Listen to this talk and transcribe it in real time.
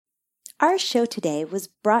Our show today was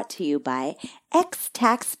brought to you by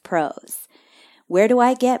X-Tax Pros. Where do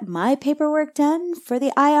I get my paperwork done for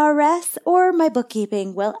the IRS or my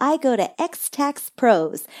bookkeeping? Well, I go to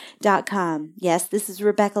xtaxpros.com. Yes, this is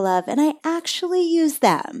Rebecca Love, and I actually use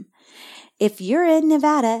them. If you're in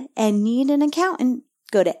Nevada and need an accountant,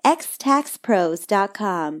 go to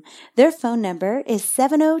xtaxpros.com. Their phone number is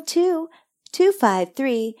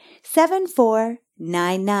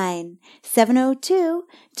 702-253-7499.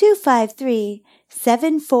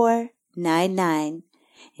 702-253-7499.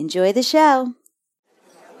 Enjoy the show.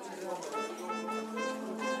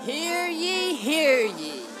 Hear ye, hear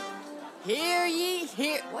ye. Hear ye,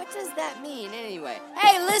 hear. What does that mean anyway?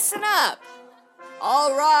 Hey, listen up!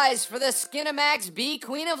 All rise for the Skinamax B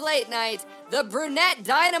Queen of Late Night, the brunette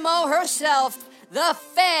dynamo herself, the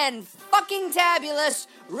fan-fucking-tabulous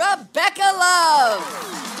Rebecca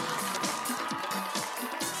Love!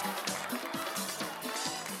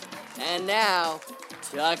 And now,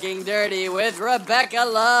 Talking Dirty with Rebecca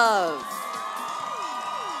Love.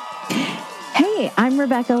 Hey, I'm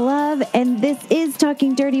Rebecca Love, and this is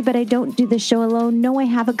Talking Dirty, but I don't do the show alone. No, I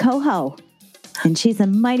have a co-ho, and she's a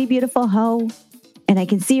mighty beautiful hoe, and I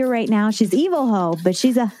can see her right now. She's evil hoe, but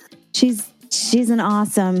she's an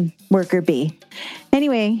awesome worker bee.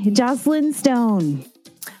 Anyway, Jocelyn Stone.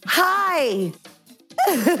 Hi.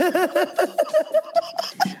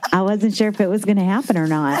 I wasn't sure if it was going to happen or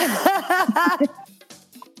not.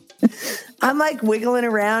 I'm like wiggling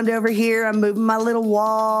around over here. I'm moving my little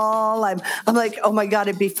wall. I'm like, oh my God,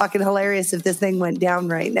 it'd be fucking hilarious if this thing went down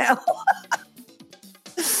right now.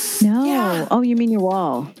 No. Yeah. Oh, you mean your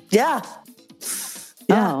wall? Yeah.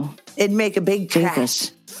 Oh. It'd make a big crash.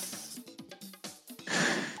 Jesus.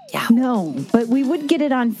 Yeah. No, but we would get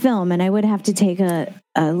it on film, and I would have to take a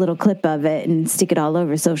little clip of it and stick it all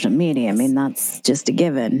over social media. I mean, that's just a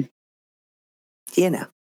given. You know.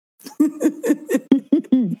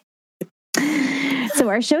 So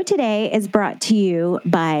our show today is brought to you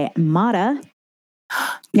by Mata.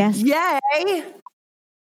 Yes. Yay.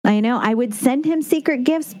 I know. I would send him secret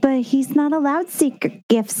gifts, but he's not allowed secret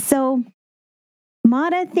gifts. So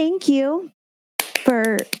Mata, thank you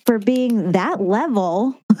for being that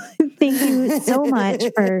level. Thank you so much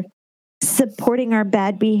for supporting our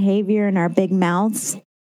bad behavior and our big mouths.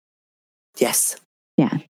 Yes.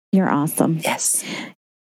 Yeah, you're awesome. Yes.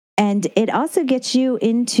 And it also gets you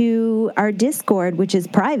into our Discord, which is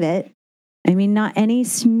private. I mean, not any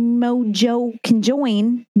Smojo can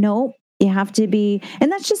join. Nope. You have to be,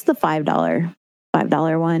 and that's just the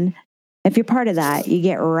 $5 one. If you're part of that, you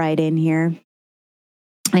get right in here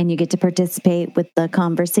and you get to participate with the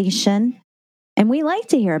conversation. And we like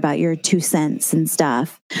to hear about your 2 cents and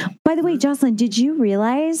stuff. By the way, Jocelyn, did you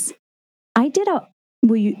realize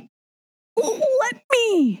let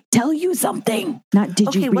me tell you something. Not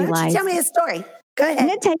did you realize. Why don't you tell me a story? Go ahead. I'm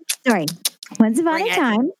going to tell you a story. Once upon a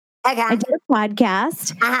time, Okay. I did a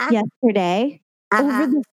podcast yesterday over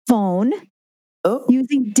the phone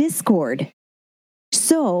using Discord.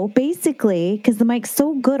 So basically, because the mic's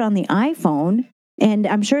so good on the iPhone, and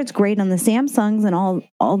I'm sure it's great on the Samsungs and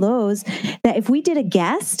all those, that if we did a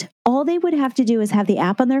guest, all they would have to do is have the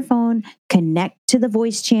app on their phone, connect to the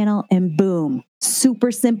voice channel, and boom.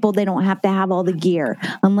 Super simple. They don't have to have all the gear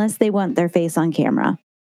unless they want their face on camera.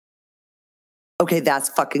 Okay, that's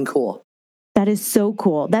fucking cool. That is so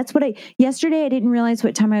cool. That's what yesterday I didn't realize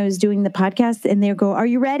what time I was doing the podcast, and they go, "Are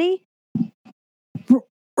you ready?"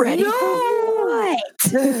 Ready for what?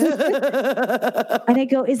 And I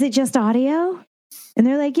go, "Is it just audio?" And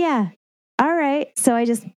they're like, "Yeah." All right. So I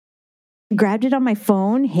just grabbed it on my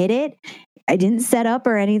phone, hit it. I didn't set up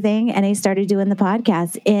or anything, and I started doing the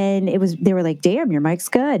podcast. And they were like, "Damn, your mic's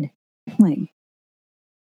good." I'm like,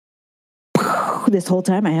 this whole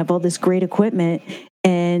time I have all this great equipment,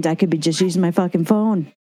 and I could be just using my fucking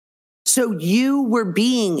phone. So you were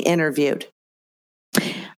being interviewed.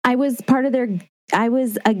 I was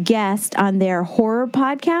a guest on their horror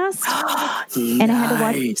podcast. And I had to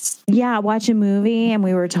watch a movie, and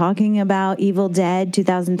we were talking about Evil Dead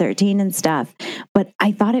 2013 and stuff. But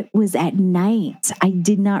I thought it was at night. I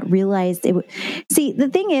did not realize it would. See, the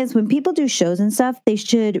thing is, when people do shows and stuff, they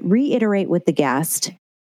should reiterate with the guest.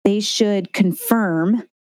 They should confirm,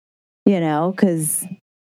 because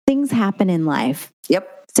things happen in life.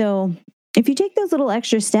 Yep. So if you take those little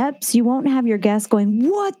extra steps, you won't have your guest going,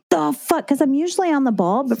 "What the fuck?" Because I'm usually on the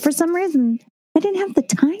ball, but for some reason, I didn't have the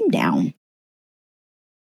time down.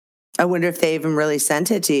 I wonder if they even really sent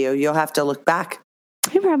it to you. You'll have to look back.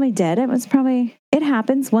 I probably did. It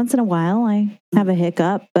happens once in a while. I have a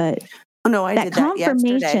hiccup, but I did that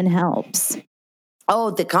confirmation yesterday. helps. Oh,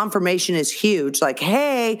 the confirmation is huge. Like,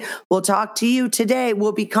 hey, we'll talk to you today.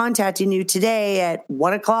 We'll be contacting you today at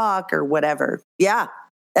 1:00 or whatever. Yeah,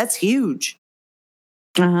 that's huge.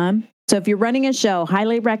 So if you're running a show,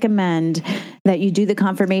 highly recommend that you do the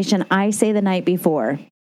confirmation. I say the night before.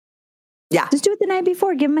 Yeah. Just do it the night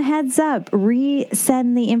before. Give them a heads up.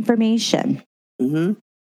 Resend the information. Mm-hmm.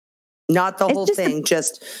 Not the whole thing,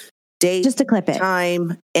 just date, just to clip it,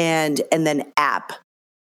 time, and then app.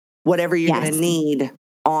 Whatever you're going to need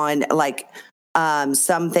on, like,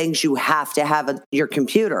 some things you have to have your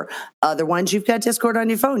computer. Other ones, you've got Discord on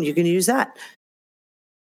your phone. You can use that.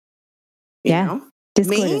 You know?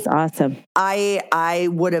 Discord is awesome. I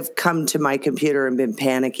would have come to my computer and been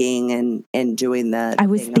panicking and doing that. I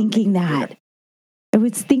was thinking that.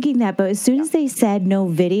 But as soon as they said no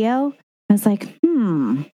video, I was like,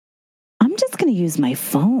 I'm just going to use my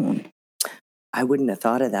phone. I wouldn't have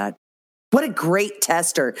thought of that. What a great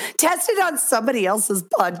tester. Test it on somebody else's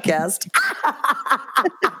podcast.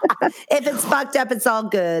 If it's fucked up, it's all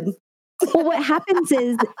good. Well, what happens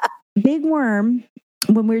is Big Worm,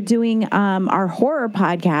 when we're doing our horror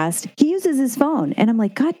podcast, he uses his phone. And I'm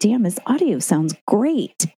like, God damn, his audio sounds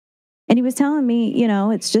great. And he was telling me,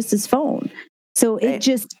 it's just his phone. So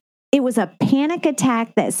it was a panic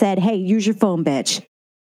attack that said, hey, use your phone, bitch.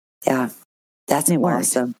 Yeah, that's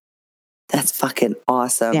awesome. That's fucking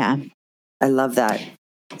awesome. Yeah. I love that.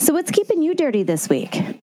 So what's keeping you dirty this week?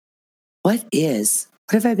 What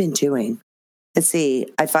have I been doing? Let's see.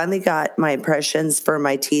 I finally got my impressions for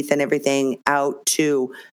my teeth and everything out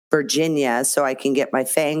to Virginia so I can get my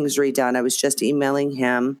fangs redone. I was just emailing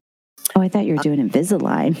him. Oh, I thought you were doing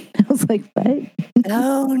Invisalign. I was like, what?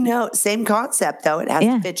 Oh, no. Same concept, though. It has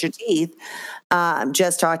to fit your teeth.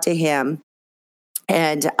 Just talked to him.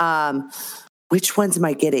 And which ones am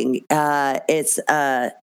I getting? It's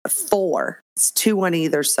 4. It's 2 on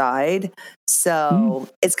either side. So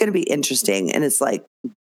it's going to be interesting. And it's like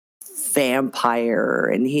vampire.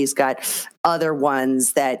 And he's got other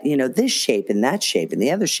ones that, this shape and that shape and the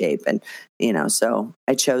other shape. And, so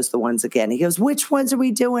I chose the ones again. He goes, which ones are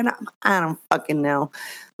we doing? I don't fucking know.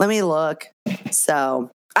 Let me look. So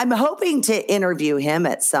I'm hoping to interview him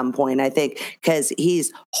at some point, I think, because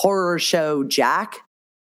he's Horror Show Jack.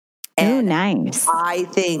 Oh, nice. I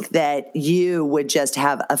think that you would just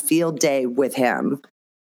have a field day with him.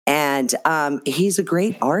 And he's a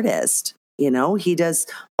great artist. He does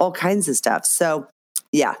all kinds of stuff. So,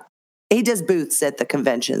 yeah, he does booths at the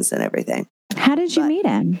conventions and everything. How did you meet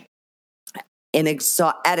him? At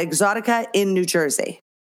Exotica in New Jersey.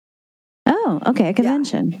 Oh, okay, a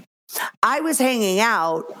convention. Yeah. I was hanging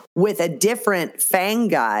out with a different Fang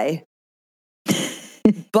guy,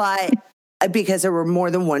 but because there were more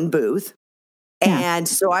than one booth. And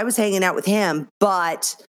so I was hanging out with him.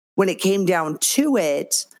 But when it came down to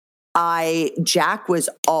it, Jack was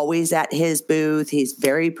always at his booth. He's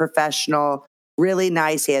very professional, really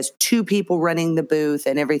nice. He has 2 people running the booth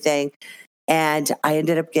and everything. And I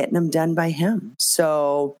ended up getting them done by him.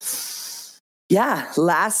 So yeah,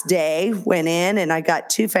 last day went in and I got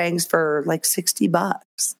 2 fangs for like $60.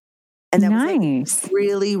 And that was like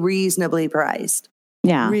really reasonably priced.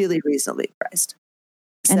 Yeah. Really reasonably priced.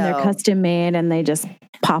 And they're custom made and they just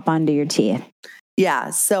pop onto your teeth. Yeah.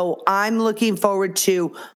 So I'm looking forward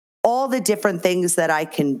to all the different things that I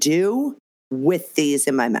can do with these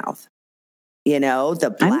in my mouth.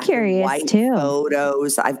 The black and white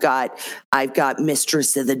photos. I've got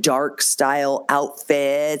Mistress of the Dark style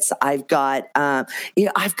outfits. I've got,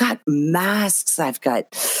 I've got masks. I've got,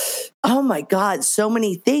 oh my God, so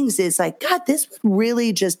many things. It's like, God, this would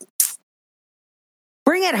really just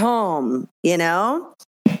bring it home,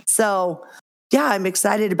 So yeah, I'm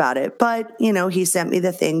excited about it. But, he sent me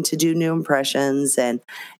the thing to do new impressions and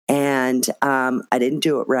I didn't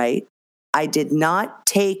do it right. I did not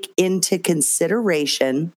take into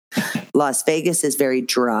consideration Las Vegas is very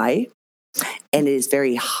dry and it is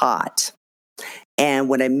very hot. And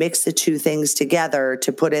when I mix the 2 things together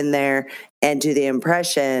to put in there and do the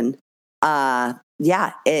impression,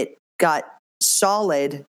 it got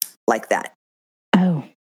solid like that. Oh.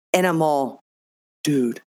 And I'm all,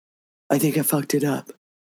 dude, I think I fucked it up.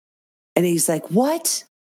 And he's like, what?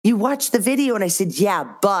 You watched the video? And I said, yeah,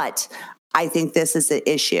 but I think this is the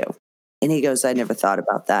issue. And he goes, I never thought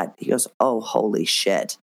about that. He goes, oh, holy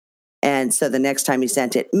shit. And so the next time he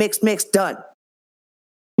sent it, mix, done.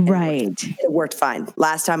 Right. It worked fine.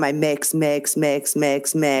 Last time I mix, and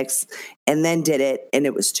then did it, and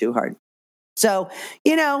it was too hard. So,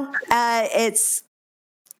 it's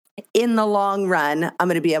in the long run, I'm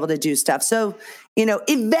going to be able to do stuff. So,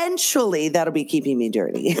 eventually that'll be keeping me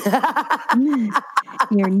dirty.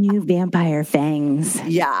 Your new vampire fangs.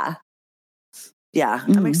 Yeah. Yeah,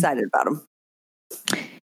 I'm excited about them.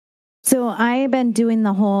 So I've been doing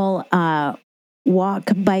the whole walk,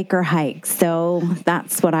 bike, or hike. So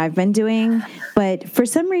that's what I've been doing. But for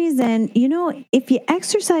some reason, if you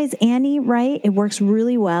exercise and eat right, it works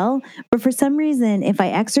really well. But for some reason, if I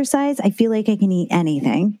exercise, I feel like I can eat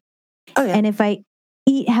anything. Oh, yeah. And if I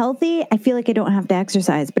eat healthy, I feel like I don't have to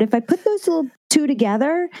exercise. But if I put those two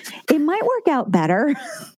together, it might work out better.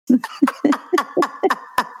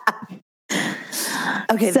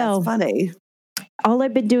 Okay, that's funny. All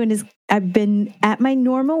I've been doing is I've been at my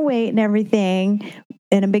normal weight and everything,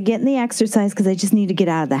 and I've been getting the exercise because I just need to get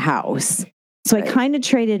out of the house. So I kind of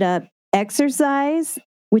traded up exercise,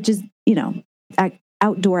 which is,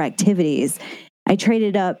 outdoor activities. I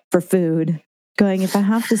traded up for food, going, if I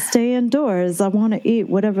have to stay indoors, I want to eat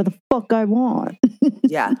whatever the fuck I want.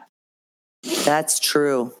 Yeah, that's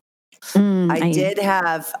true. I did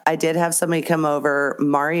have somebody come over,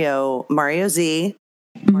 Mario Z,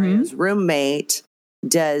 Mario's roommate,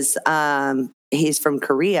 does he's from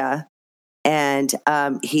Korea, and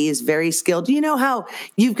he's very skilled. You know how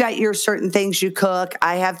you've got your certain things you cook,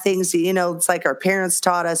 I have things, it's like our parents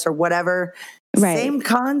taught us or whatever. Right. Same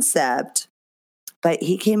concept, but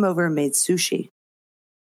he came over and made sushi.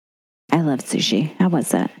 I love sushi. How was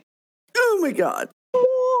that? Oh my God.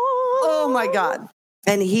 Oh my God.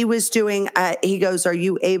 And he was doing, he goes, are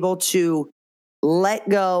you able to let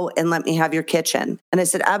go and let me have your kitchen? And I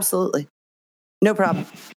said, absolutely. No problem.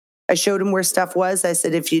 I showed him where stuff was. I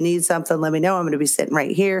said, if you need something, let me know. I'm going to be sitting right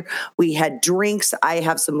here. We had drinks. I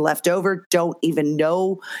have some left over. Don't even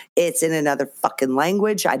know. It's in another fucking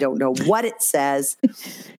language. I don't know what it says.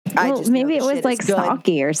 Maybe it was like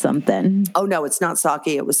sake or something. Oh, no, it's not sake.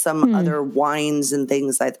 It was some other wines and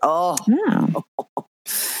things like,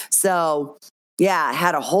 So, yeah, I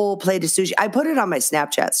had a whole plate of sushi. I put it on my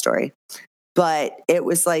Snapchat story, but it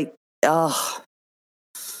was like, that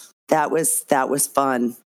was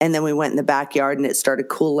fun. And then we went in the backyard and it started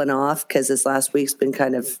cooling off because this last week's been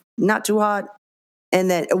kind of not too hot. And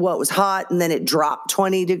then, it was hot and then it dropped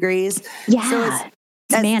 20 degrees. Yeah. So as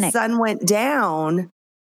the sun went down,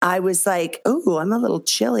 I was like, oh, I'm a little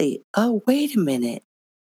chilly. Oh, wait a minute.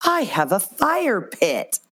 I have a fire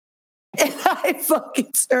pit. And I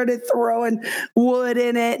fucking started throwing wood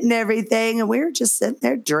in it and everything. And we were just sitting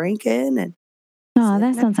there drinking. And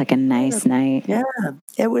that sounds like a nice night. Yeah,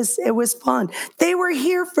 it was fun. They were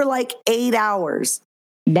here for like 8 hours.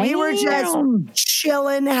 Damn. We were just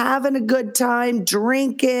chilling, having a good time,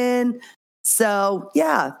 drinking. So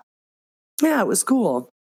yeah, it was cool.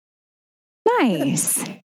 Nice.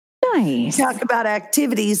 Nice. Talk about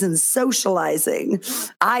activities and socializing.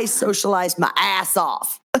 I socialized my ass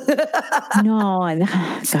off. No,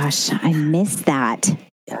 gosh, I miss that.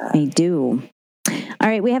 Yeah. I do. All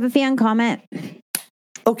right, we have a fan comment.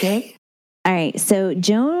 Okay. All right, so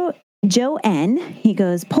Joe N, he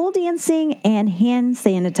goes, pole dancing and hand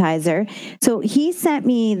sanitizer. So he sent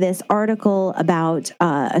me this article about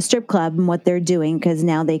a strip club and what they're doing because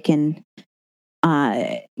now they can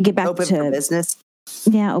get back open for business.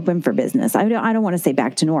 Yeah, open for business. I don't want to say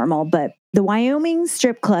back to normal, but the Wyoming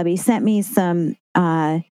strip club, he sent me some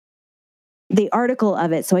the article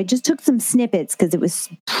of it. So I just took some snippets because it was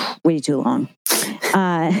way too long.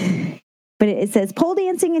 But it says pole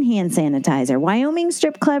dancing and hand sanitizer. Wyoming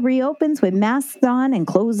strip club reopens with masks on and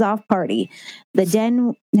clothes off party. The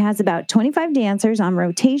Den has about 25 dancers on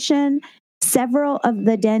rotation. Several of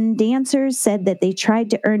the Den dancers said that they tried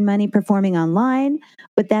to earn money performing online,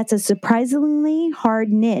 but that's a surprisingly hard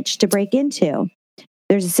niche to break into.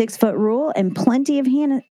 There's a 6-foot rule and plenty of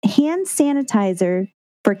hand sanitizer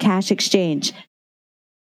for cash exchange.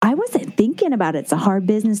 I wasn't thinking about it's a hard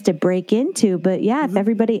business to break into, but yeah, if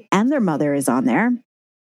everybody and their mother is on there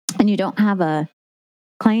and you don't have a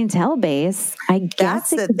clientele base, I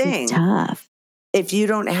guess it could be tough. If you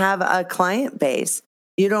don't have a client base,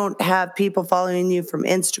 you don't have people following you from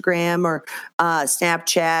Instagram or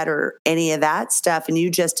Snapchat or any of that stuff, and you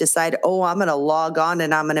just decide, oh, I'm going to log on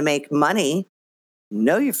and I'm going to make money.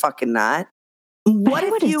 No, you're fucking not. What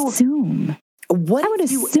if you assume? I would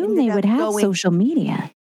assume they would have social media.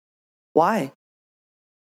 Why?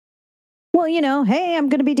 Well, hey, I'm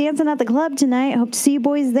going to be dancing at the club tonight. Hope to see you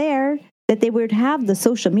boys there. That they would have the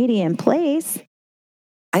social media in place.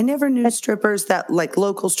 I never knew strippers that, like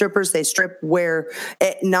local strippers, they strip where,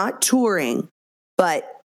 not touring,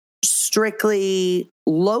 but strictly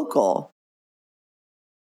local.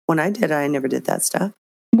 When I did, I never did that stuff.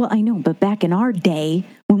 Well, I know, but back in our day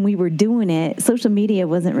when we were doing it, social media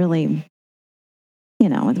wasn't really,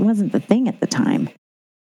 it wasn't the thing at the time.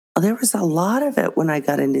 There was a lot of it when I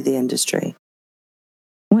got into the industry.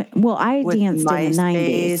 Well, I danced in the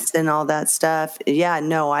 90s and all that stuff. Yeah,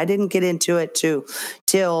 no, I didn't get into it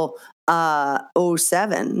till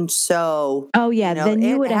 07. So then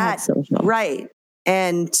you would have had social. Right.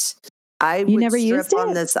 And I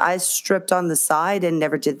stripped on the side and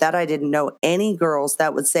never did that. I didn't know any girls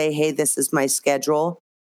that would say, hey, this is my schedule.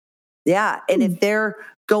 Yeah. And if they're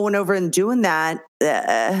going over and doing that,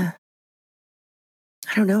 I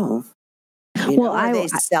don't know. Are they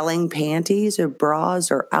selling panties or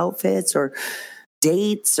bras or outfits or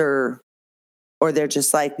dates or they're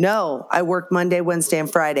just like, no, I work Monday, Wednesday,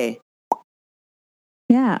 and Friday.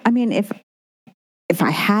 Yeah. I mean, if I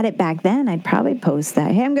had it back then, I'd probably post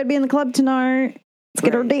that. Hey, I'm going to be in the club tonight. Let's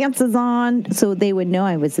get our dances on. So they would know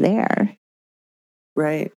I was there.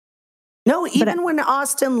 Right. No, even when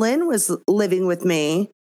Austin Lynn was living with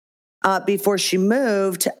me before she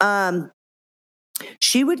moved,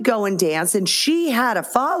 she would go and dance and she had a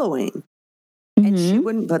following and she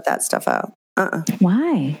wouldn't put that stuff out.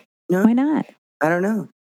 Why? No. Why not? I don't know.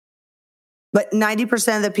 But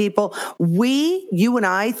 90% of the people, you and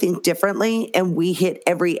I think differently and we hit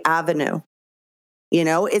every avenue.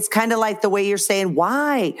 It's kind of like the way you're saying,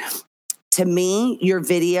 why? To me, your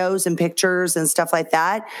videos and pictures and stuff like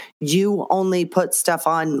that, you only put stuff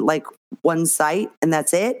on like one site and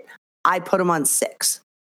that's it. I put them on 6.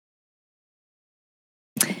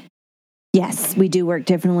 Yes, we do work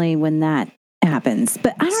differently when that happens.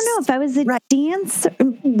 But I don't know if I was a dancer.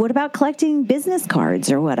 What about collecting business cards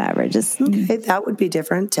or whatever? Okay, that would be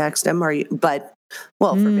different. Text them. For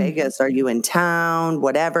Vegas, are you in town?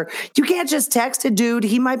 Whatever. You can't just text a dude.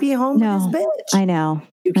 He might be home with his bitch. I know.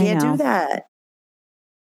 You can't do that.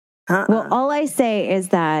 Well, all I say is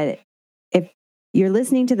that if you're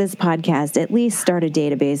listening to this podcast, at least start a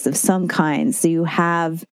database of some kind so you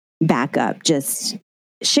have backup. Just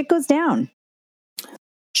shit goes down.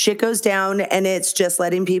 Shit goes down, and it's just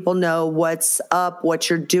letting people know what's up, what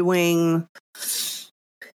you're doing.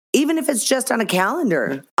 Even if it's just on a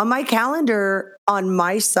calendar. On my calendar, on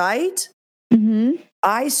my site,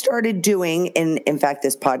 I started doing, and in fact,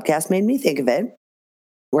 this podcast made me think of it,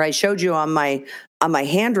 where I showed you on my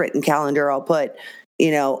handwritten calendar, I'll put,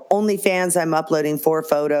 OnlyFans, I'm uploading 4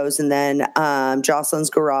 photos, and then Jocelyn's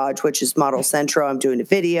Garage, which is Model Central, I'm doing a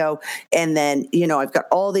video, and then, I've got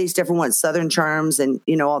all these different ones, Southern Charms, and,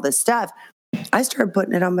 all this stuff. I started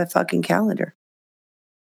putting it on my fucking calendar.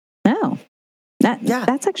 Oh,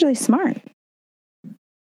 that's actually smart.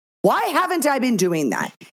 Why haven't I been doing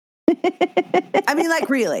that? I mean, like,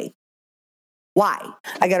 really? Why?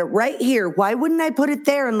 I got it right here. Why wouldn't I put it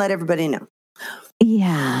there and let everybody know?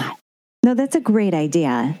 Yeah. No, that's a great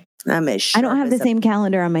idea. I don't have the same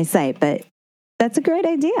calendar on my site, but that's a great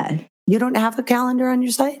idea. You don't have a calendar on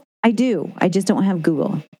your site? I do. I just don't have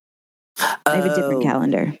Google. I have a different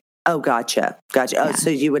calendar. Oh, gotcha. Oh, so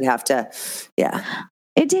you would have to,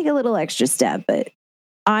 It'd take a little extra step, but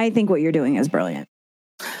I think what you're doing is brilliant.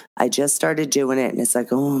 I just started doing it, and it's like,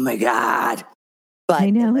 oh my God. But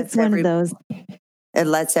I know, it's one of those. It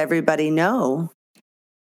lets everybody know,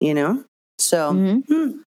 So,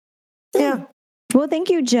 yeah. Well, thank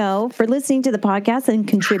you, Joe, for listening to the podcast and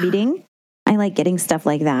contributing. I like getting stuff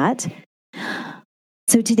like that.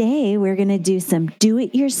 So today we're going to do some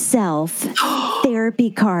do-it-yourself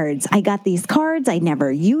therapy cards. I got these cards. I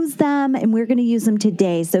never use them, and we're going to use them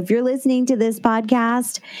today. So if you're listening to this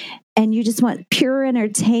podcast and you just want pure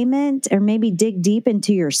entertainment or maybe dig deep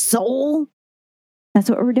into your soul, that's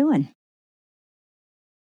what we're doing.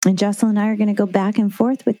 And Jocelyn and I are going to go back and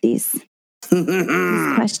forth with these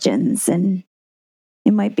questions, and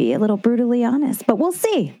it might be a little brutally honest, but we'll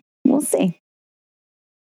see. We'll see.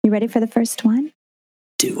 You ready for the first one?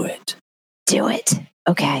 Do it.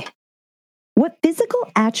 Okay. What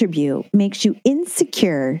physical attribute makes you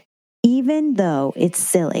insecure even though it's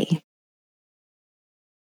silly?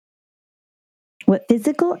 What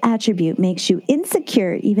physical attribute makes you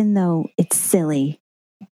insecure even though it's silly?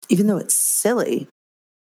 Even though it's silly?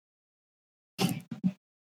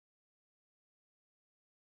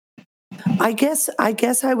 I guess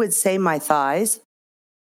I would say my thighs.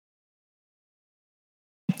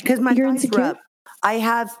 Because my thighs rub. I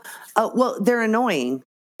have, they're annoying.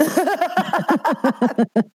 It's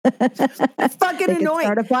fucking annoying.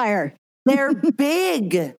 Start a fire. They're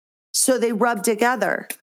big, so they rub together.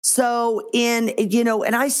 So and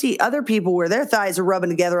I see other people where their thighs are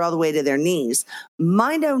rubbing together all the way to their knees.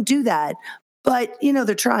 Mine don't do that, but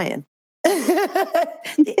they're trying.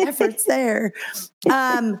 The effort's there.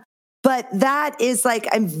 But that is like,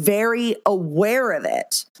 I'm very aware of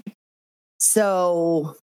it.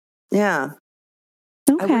 So, yeah.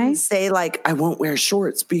 Okay. I wouldn't say like, I won't wear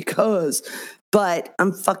shorts but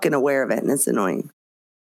I'm fucking aware of it and it's annoying.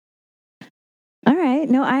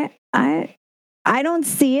 I don't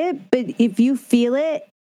see it, but if you feel it,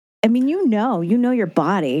 I mean, you know your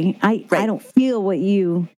body. I don't feel what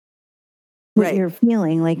you're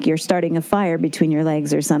feeling, like you're starting a fire between your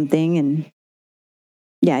legs or something. And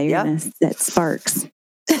yeah, you're going to set sparks.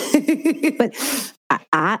 But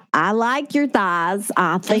I like your thighs.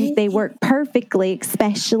 I think they work perfectly,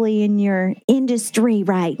 especially in your industry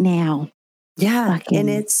right now. Yeah. And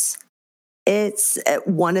it's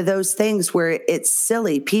one of those things where it's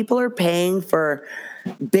silly. People are paying for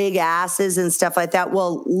big asses and stuff like that.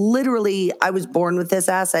 Well, literally, I was born with this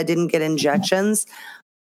ass. I didn't get injections.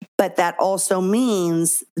 But that also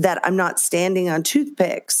means that I'm not standing on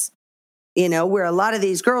toothpicks, where a lot of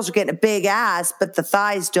these girls are getting a big ass, but the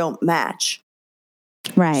thighs don't match.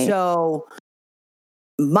 Right. So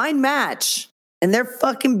mine match, and they're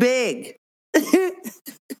fucking big.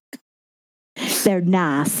 They're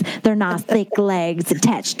nice. They're nice thick legs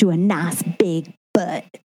attached to a nice big butt.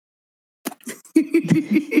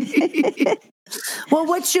 Well,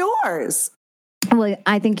 what's yours? Well,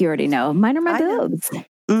 I think you already know. Mine are my boobs.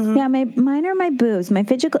 Mm-hmm. Yeah, mine are my boobs. My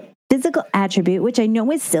physical attribute, which I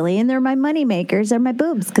know is silly, and they're my money makers, are my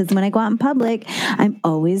boobs. Because when I go out in public, I'm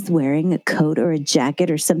always wearing a coat or a jacket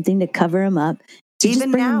or something to cover them up.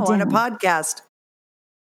 Even now on a podcast.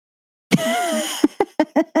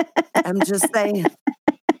 I'm just saying.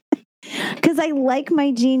 Because I like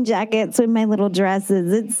my jean jackets and my little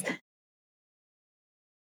dresses. It's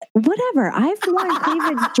whatever. I've worn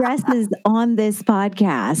cleavage dresses on this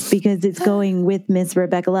podcast because it's going with Miss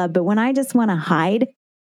Rebecca Love. But when I just want to hide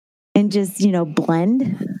and just,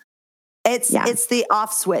 blend. It's the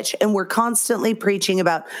off switch. And we're constantly preaching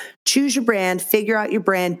about choose your brand, figure out your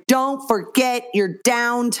brand. Don't forget your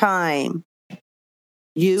downtime.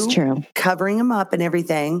 It's true. Covering them up and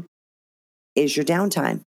everything is your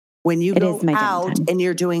downtime. When you go out and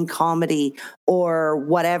you're doing comedy or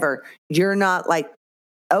whatever, you're not like,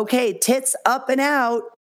 okay, tits up and out.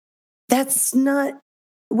 That's not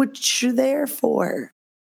what you're there for.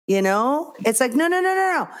 It's like,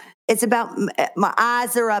 no. It's about my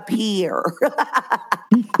eyes are up here.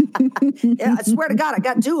 Yeah, I swear to God, I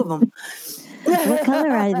got two of them. What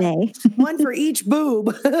color are they? One for each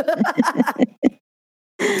boob.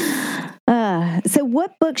 So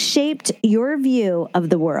what book shaped your view of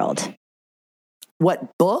the world?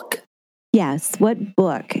 What book? Yes. What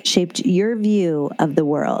book shaped your view of the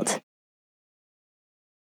world?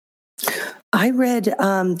 I read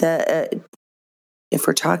if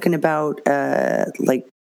we're talking about like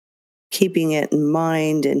keeping it in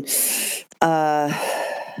mind, and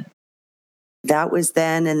that was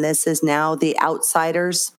then, and this is now, The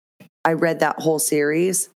Outsiders. I read that whole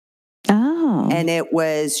series. Oh. And it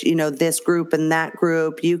was, this group and that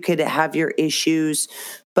group. You could have your issues,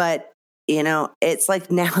 but it's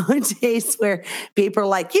like nowadays where people are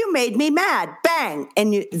like, you made me mad, bang,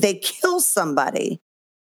 and they kill somebody.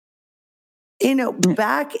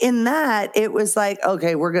 Back in that, it was like,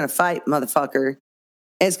 okay, we're going to fight, motherfucker.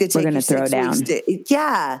 It's going to take you 6 weeks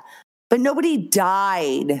down. But nobody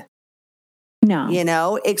died.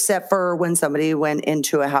 No. Except for when somebody went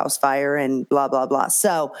into a house fire and blah, blah, blah.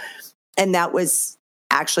 So, and that was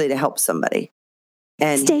actually to help somebody.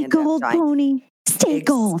 And stay gold, pony. Stay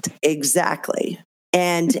gold. Exactly.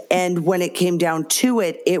 And when it came down to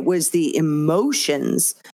it, it was the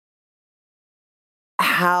emotions,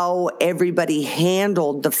 how everybody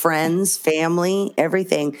handled the friends, family,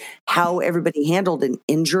 everything, how everybody handled an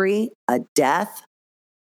injury, a death,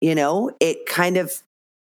 it kind of,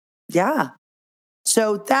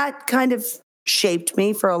 So that kind of shaped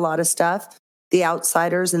me for a lot of stuff, The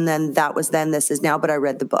Outsiders. And then that was Then, This Is Now, but I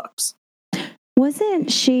read the books. Wasn't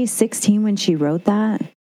she 16 when she wrote that?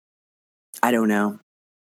 I don't know.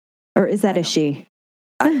 Or is that a she?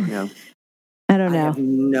 I don't know. I don't know. I have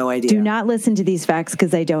no idea. Do not listen to these facts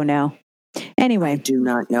because I don't know. Anyway. I do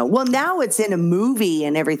not know. Well, now it's in a movie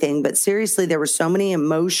and everything, but seriously, there were so many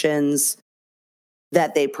emotions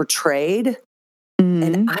that they portrayed. Mm-hmm.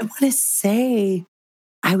 And I want to say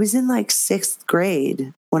I was in like 6th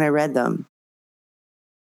grade when I read them.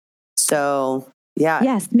 So, yeah.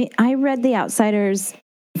 Yes. I read The Outsiders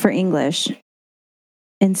for English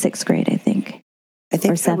in 6th grade, I think. I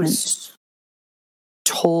was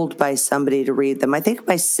told by somebody to read them. I think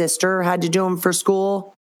my sister had to do them for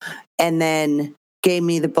school and then gave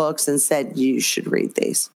me the books and said, you should read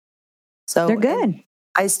these. So they're good.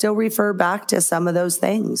 I still refer back to some of those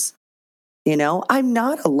things. I'm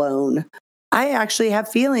not alone. I actually have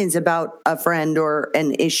feelings about a friend or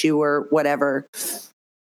an issue or whatever.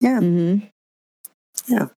 Yeah. Mm-hmm.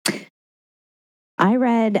 Yeah. I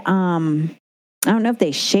read, I don't know if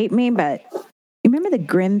they shaped me, but you remember the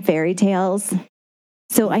Grimm fairy tales?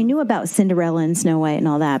 So I knew about Cinderella and Snow White and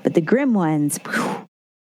all that, but the Grimm ones,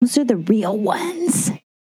 those are the real ones.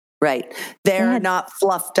 Right. They're not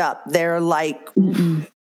fluffed up. They're like...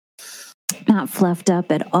 Not fluffed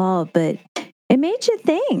up at all, but it made you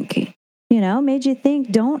think,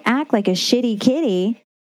 don't act like a shitty kitty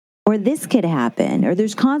or this could happen or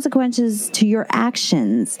there's consequences to your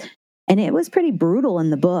actions. And it was pretty brutal in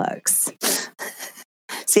the books.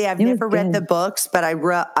 See, I've never read the books, but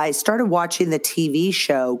I started watching the TV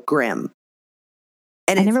show Grimm.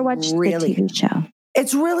 And I never watched the TV show.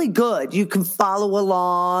 It's really good. You can follow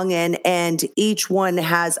along and each one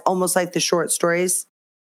has almost like the short stories.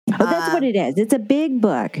 Oh, that's what it is. It's a big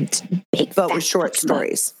book. It's big, but with short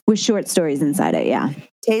stories. With short stories inside it, yeah.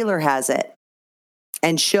 Taylor has it.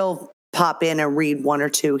 And she'll pop in and read one or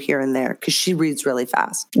two here and there because she reads really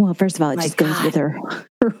fast. Well, first of all, it just goes with her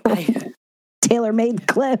tailor-made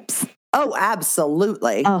clips. Oh,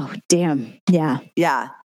 absolutely. Oh, damn. Yeah. Yeah.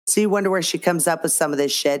 So you wonder where she comes up with some of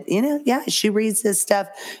this shit. She reads this stuff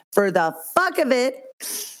for the fuck of it.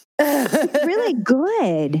 It's really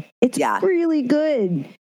good. It's really good.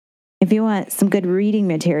 If you want some good reading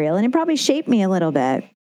material, and it probably shaped me a little bit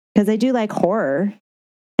because I do like horror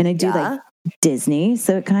and I do like Disney.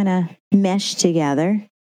 So it kind of meshed together.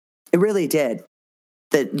 It really did.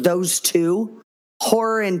 Those two,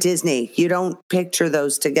 horror and Disney, you don't picture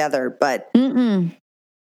those together, but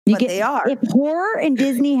they are. If horror and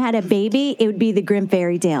Disney had a baby, it would be the Grimm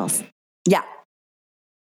Fairy Tales. Yeah,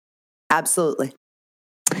 absolutely.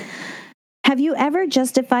 Have you ever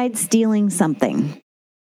justified stealing something?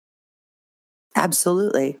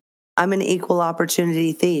 Absolutely. I'm an equal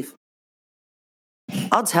opportunity thief.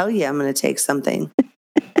 I'll tell you I'm going to take something.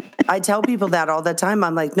 I tell people that all the time.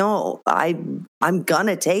 I'm like, no, I'm going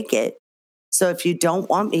to take it. So if you don't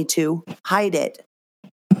want me to, hide it.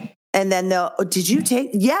 And then they'll, did you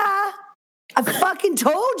take? Yeah, I fucking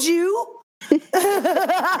told you. Well,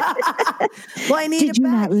 I need it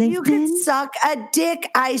back. You can suck a dick.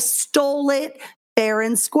 I stole it fair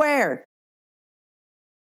and square.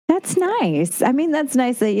 That's nice. I mean, that's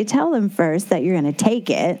nice that you tell them first that you're going to take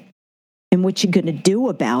it and what you're going to do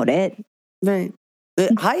about it. Right.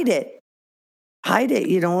 Hide it. Hide it.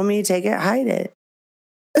 You don't want me to take it? Hide it.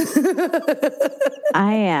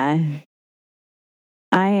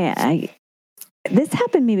 This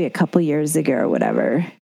happened maybe a couple years ago or whatever.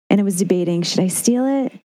 And I was debating, should I steal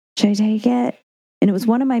it? Should I take it? And it was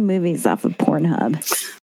one of my movies off of Pornhub.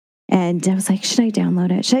 And I was like, should I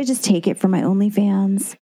download it? Should I just take it for my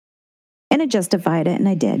OnlyFans? And I justified it, and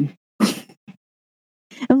I did.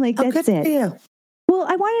 I'm like, that's it. Well,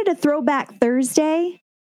 I wanted a throwback Thursday.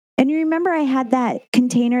 And you remember I had that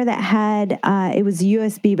container that had, it was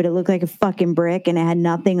USB, but it looked like a fucking brick and it had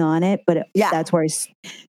nothing on it. But that's where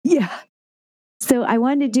So I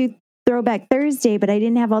wanted to do Throwback Thursday, but I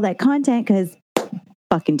didn't have all that content because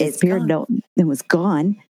fucking disappeared. No, it was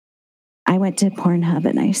gone. I went to Pornhub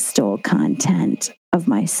and I stole content of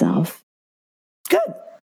myself. Good.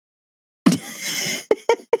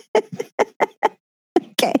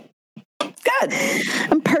 Okay. Good.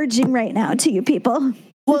 I'm purging right now to you people.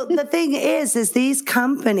 Well, the thing is these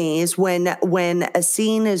companies, when a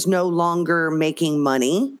scene is no longer making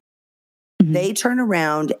money, they turn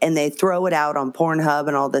around and they throw it out on Pornhub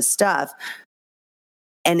and all this stuff.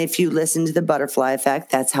 And if you listen to the Butterfly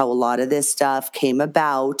Effect, that's how a lot of this stuff came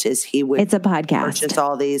about. Is he would it's a podcast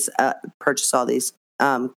purchase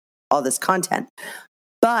all this content,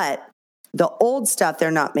 but the old stuff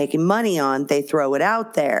they're not making money on, they throw it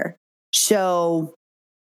out there. So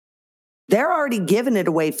they're already giving it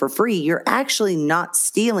away for free. You're actually not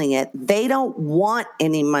stealing it. They don't want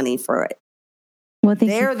any money for it. Well,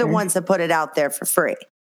 they're the ones that put it out there for free.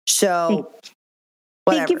 So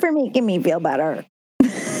thank you for making me feel better.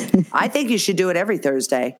 I think you should do it every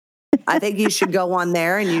Thursday. I think you should go on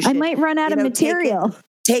there and you should. I might run out of material.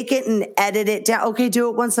 Take it and edit it down. Okay, do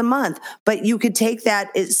it once a month. But you could take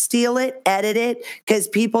that, steal it, edit it, because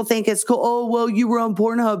people think it's cool. Oh, well, you were on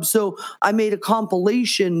Pornhub, so I made a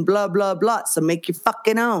compilation, blah, blah, blah. So make your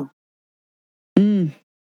fucking own.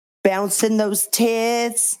 Bouncing those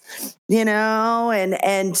tits,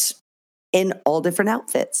 and in all different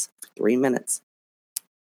outfits. 3 minutes.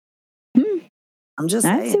 I'm just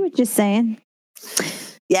saying. I see what you're saying.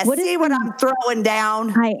 Yeah, see what I'm throwing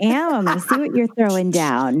down? I am. I see what you're throwing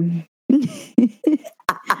down.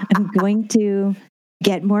 I'm going to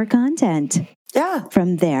get more content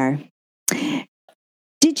from there.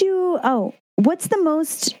 What's the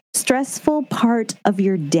most stressful part of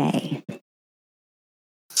your day?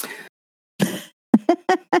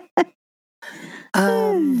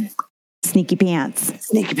 Sneaky Pants.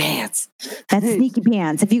 Sneaky Pants. That's Sneaky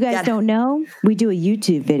Pants. If you guys don't know, we do a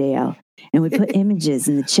YouTube video and we put images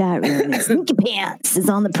in the chat room. And Sneaky Pants is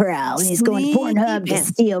on the prowl and he's going to Pornhub to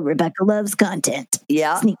steal Rebecca Love's content.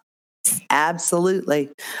 Yeah,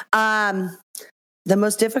 absolutely. The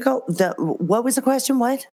most difficult, what was the question?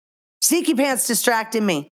 What? Sneaky Pants distracted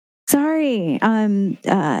me. Sorry.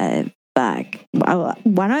 Fuck. Why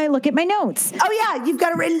don't I look at my notes? Oh, yeah. You've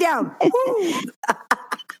got it written down.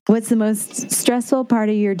 What's the most stressful part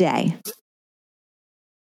of your day?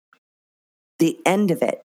 The end of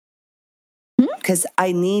it. Because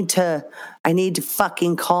I need to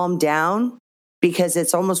fucking calm down because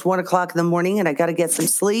it's almost 1 o'clock in the morning and I got to get some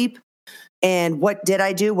sleep. And what did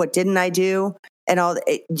I do? What didn't I do? And all.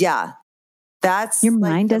 That's your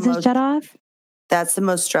mind doesn't shut off. That's the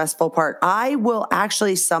most stressful part. I will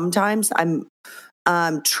actually sometimes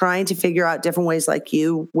I'm trying to figure out different ways like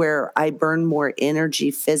you where I burn more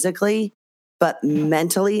energy physically, but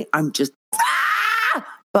mentally I'm just,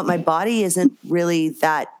 but my body isn't really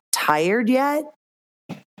that tired yet.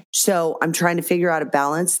 So I'm trying to figure out a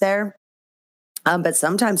balance there. But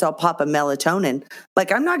sometimes I'll pop a melatonin.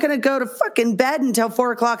 Like I'm not going to go to fucking bed until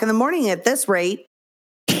 4 o'clock in the morning at this rate.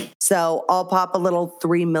 So I'll pop a little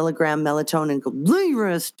 3 milligram melatonin and go, lay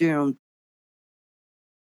rest down.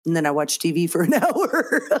 And then I watch TV for an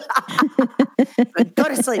hour. Go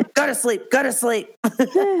to sleep, go to sleep, go to sleep.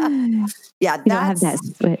 Yeah, you don't have that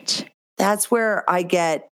switch. That's where I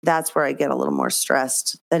get a little more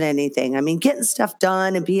stressed than anything. I mean, getting stuff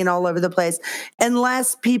done and being all over the place.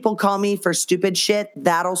 Unless people call me for stupid shit,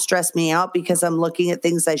 that'll stress me out because I'm looking at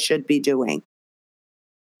things I should be doing.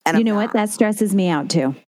 And you know what? That stresses me out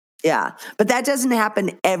too. Yeah. But that doesn't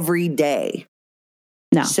happen every day.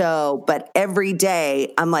 No. So, but every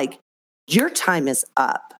day I'm like, your time is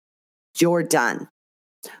up. You're done.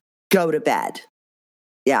 Go to bed.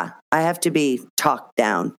 Yeah. I have to be talked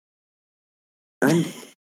down. I'm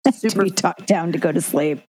super to be talked down to go to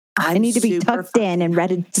sleep. I need to be tucked in and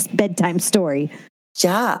read a bedtime story.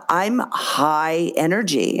 Yeah. I'm high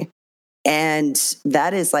energy. And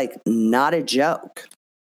that is like not a joke.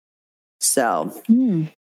 So.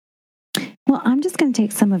 Well, I'm just going to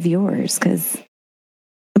take some of yours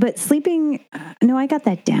but sleeping, no, I got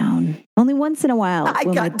that down. Only once in a while. I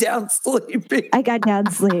got down sleeping. I got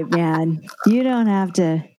down sleep, man. You don't have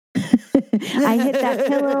to. I hit that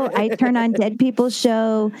pillow. I turn on Dead People's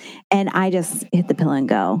show and I just hit the pillow and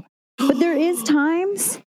go. But there is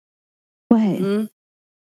times. What?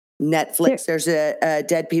 Mm-hmm. Netflix, there's a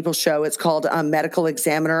Dead People show. It's called Medical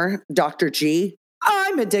Examiner, Dr. G.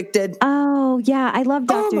 I'm addicted. Oh, yeah. I love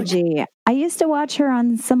Dr. G. I used to watch her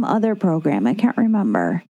on some other program. I can't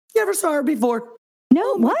remember. Never saw her before.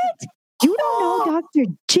 No, what? You don't know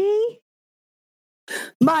Dr. G?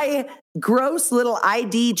 My gross little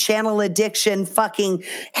ID channel addiction fucking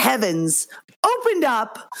heavens opened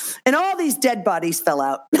up and all these dead bodies fell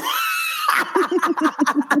out.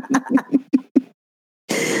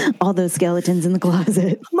 All those skeletons in the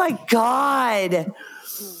closet. Oh my God.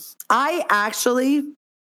 I actually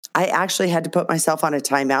had to put myself on a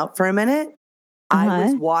timeout for a minute. I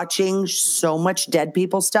was watching so much dead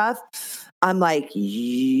people stuff. I'm like,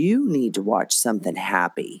 you need to watch something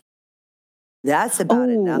happy. That's about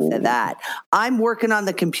enough of that. I'm working on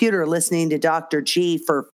the computer listening to Dr. G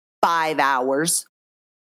for 5 hours.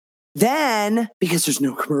 Then, because there's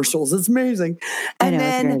no commercials, it's amazing. And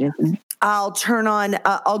then I'll turn on,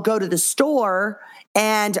 I'll go to the store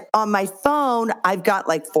and on my phone, I've got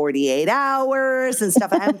like 48 hours and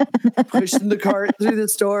stuff. I'm pushing the cart through the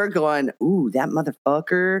store going, ooh, that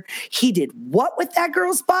motherfucker, he did what with that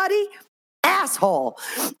girl's body? Asshole.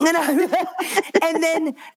 And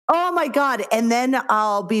then, oh my God. And then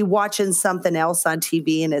I'll be watching something else on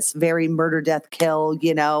TV and it's very murder, death, kill,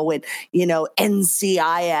 and,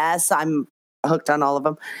 NCIS. I'm hooked on all of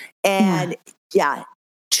them. And yeah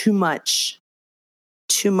too much.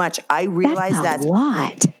 I realized that's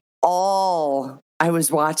what all I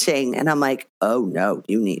was watching. And I'm like, oh no,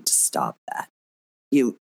 you need to stop that.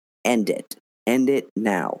 You end it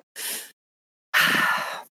now.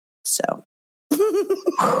 So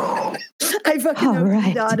I fucking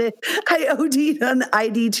OD'd on it. I OD'd on the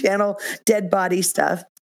ID channel, dead body stuff,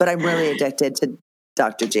 but I'm really addicted to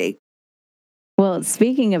Dr. G. Well,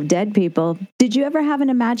 speaking of dead people, did you ever have an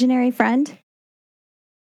imaginary friend?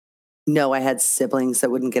 No, I had siblings that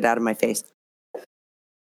wouldn't get out of my face.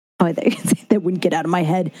 Oh, they wouldn't get out of my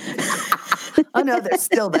head. Oh, no, they're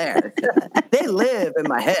still there. They live in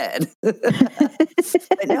my head. But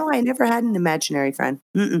no, I never had an imaginary friend.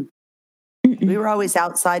 We were always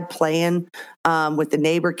outside playing with the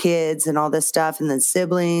neighbor kids and all this stuff, and then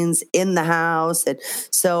siblings in the house. And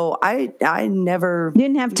so I never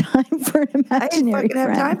didn't have time for an imaginary I didn't fucking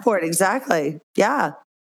friend. have time for it. Exactly. Yeah.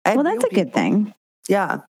 Well, that's a good thing.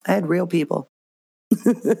 Yeah. I had real people.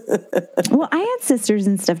 Well, I had sisters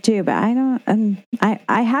and stuff too, but I don't,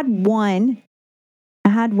 I had one,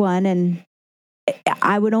 and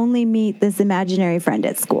I would only meet this imaginary friend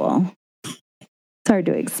at school. It's hard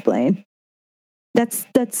to explain.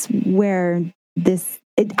 That's where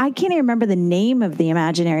I can't even remember the name of the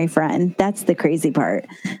imaginary friend. That's the crazy part.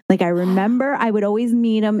 Like, I remember I would always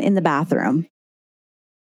meet him in the bathroom.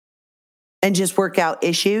 And just work out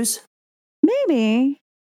issues? Maybe.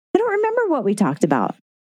 I don't remember what we talked about.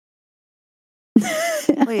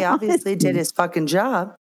 Well, he obviously did his fucking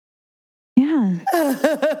job. Yeah.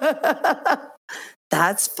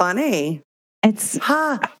 That's funny. It's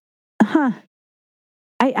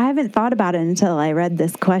I haven't thought about it until I read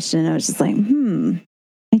this question. I was just like,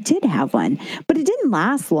 I did have one, but it didn't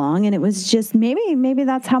last long. And it was just maybe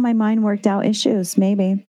that's how my mind worked out issues.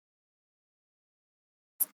 Maybe.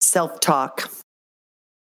 Self-talk.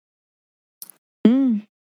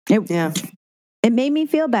 It made me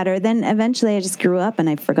feel better. Then eventually I just grew up and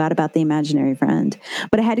I forgot about the imaginary friend.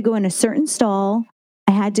 But I had to go in a certain stall.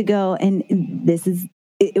 I had to go, and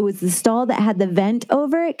it was the stall that had the vent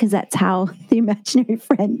over it, because that's how the imaginary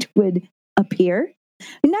friend would appear.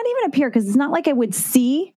 Not even appear, because it's not like I would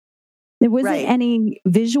see. There wasn't any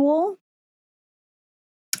visual.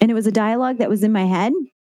 And it was a dialogue that was in my head.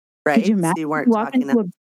 Right. Could you imagine so you weren't walking into a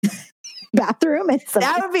bathroom? And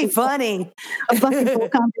that would be funny. A fucking full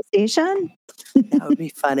conversation. That would be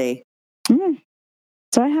funny.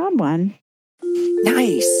 So I had one.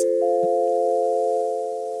 Nice.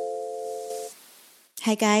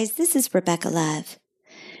 Hi guys, this is Rebecca Love.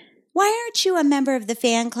 Why aren't you a member of the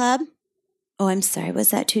fan club? Oh, I'm sorry, was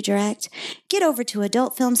that too direct? Get over to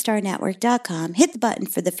adultfilmstarnetwork.com, hit the button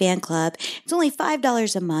for the fan club. It's only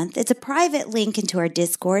 $5 a month. It's a private link into our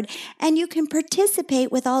Discord, and you can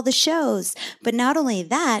participate with all the shows. But not only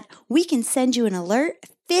that, we can send you an alert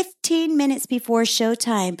 15 minutes before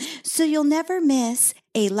showtime, so you'll never miss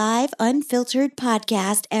a live, unfiltered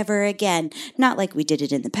podcast ever again. Not like we did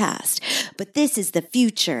it in the past, but this is the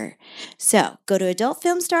future. So go to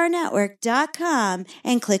adultfilmstarnetwork.com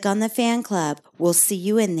and click on the fan club. We'll see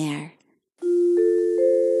you in there.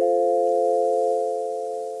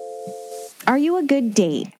 Are you a good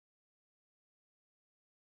date?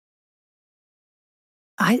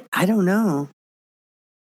 I don't know.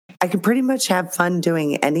 I can pretty much have fun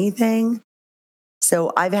doing anything.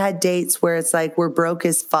 So I've had dates where it's like we're broke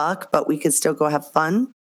as fuck, but we could still go have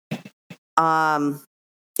fun. Kind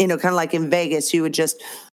of like in Vegas, you would just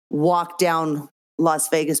walk down Las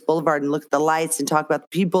Vegas Boulevard and look at the lights and talk about the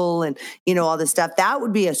people and, all this stuff. That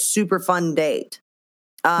would be a super fun date.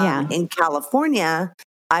 In California,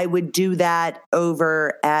 I would do that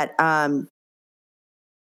over at,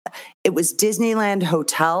 it was Disneyland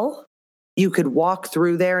Hotel. You could walk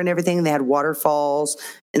through there and everything. They had waterfalls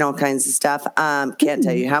and all kinds of stuff. Can't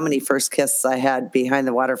tell you how many first kisses I had behind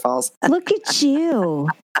the waterfalls. Look at you.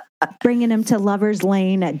 Bringing them to Lover's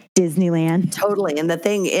Lane at Disneyland. Totally. And the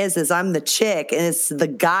thing is I'm the chick and it's the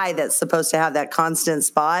guy that's supposed to have that constant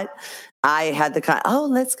spot. I had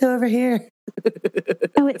let's go over here.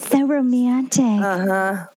 Oh, it's so romantic.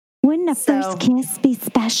 Uh-huh. Wouldn't a first kiss be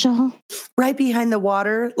special? Right behind the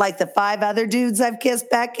water, like the 5 other dudes I've kissed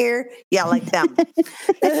back here. Yeah, like them.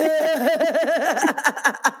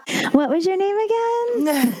 What was your name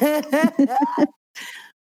again?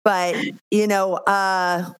 But,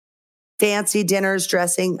 fancy dinners,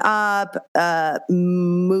 dressing up,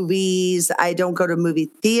 movies. I don't go to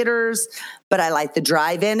movie theaters, but I like the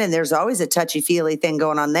drive-in, and there's always a touchy-feely thing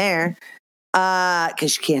going on there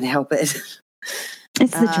because you can't help it.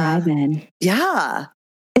 It's the drive-in. Yeah.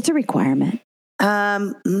 It's a requirement.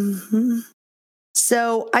 Mm-hmm.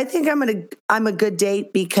 So I think I'm a good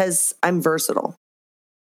date because I'm versatile.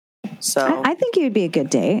 So I think you'd be a good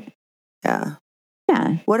date. Yeah.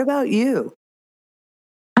 Yeah. What about you?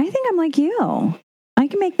 I think I'm like you. I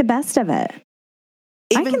can make the best of it.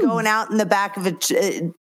 Even going out in the back of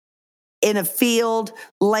in a field,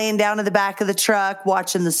 laying down in the back of the truck,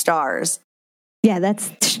 watching the stars. Yeah,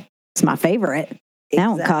 it's my favorite. That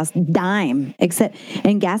don't cost a dime,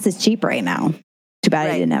 and gas is cheap right now. Too bad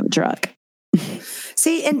I didn't have a truck.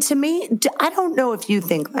 See, and to me, I don't know if you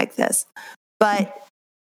think like this, but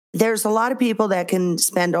there's a lot of people that can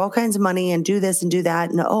spend all kinds of money and do this and do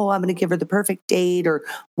that. And, I'm going to give her the perfect date or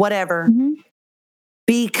whatever,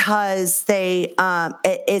 because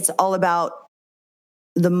it's all about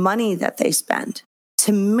the money that they spend.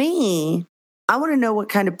 To me, I want to know what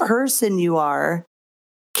kind of person you are.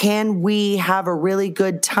 Can we have a really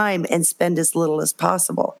good time and spend as little as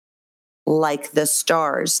possible? Like the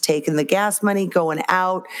stars, taking the gas money, going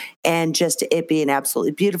out, and just it being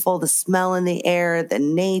absolutely beautiful, the smell in the air, the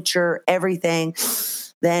nature, everything,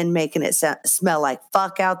 then making it smell like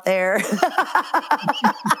fuck out there.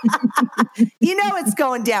 You know it's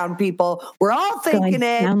going down, people. We're all thinking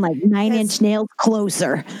it. Sound like 9 Inch Nails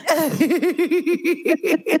closer.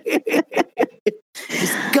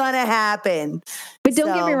 It's gonna happen. But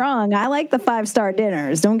don't get me wrong. I like the 5-star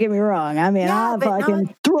dinners. Don't get me wrong. I mean, I'll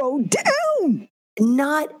fucking throw down.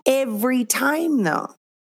 Not every time, though.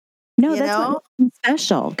 No, that's what makes them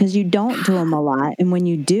special, because you don't do them a lot. And when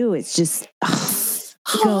you do, it's just,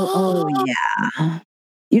 oh, yeah.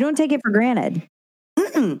 You don't take it for granted.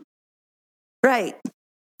 Mm-mm. Right.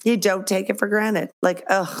 You don't take it for granted. Like,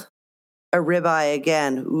 ugh, a ribeye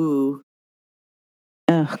again. Ooh.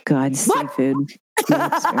 Oh, God, seafood.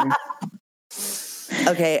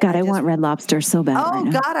 Okay. God, I want Red Lobster so bad. Oh,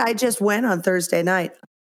 right God, I just went on Thursday night.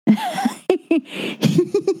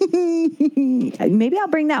 Maybe I'll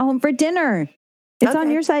bring that home for dinner. It's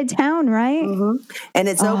on your side of town, right? Mm-hmm. And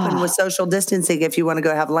it's open with social distancing if you want to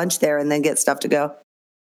go have lunch there and then get stuff to go.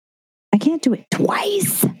 I can't do it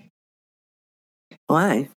twice.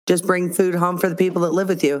 Why? Just bring food home for the people that live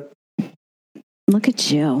with you. Look at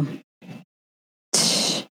you.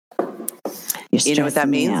 You know what that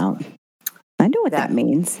means? Out. I know what that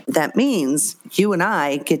means. That means you and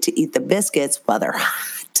I get to eat the biscuits while they're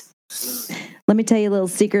hot. Let me tell you a little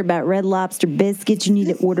secret about Red Lobster biscuits. You need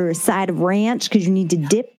to order a side of ranch because you need to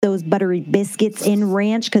dip those buttery biscuits in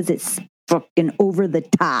ranch because it's fucking over the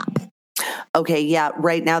top. Okay, yeah.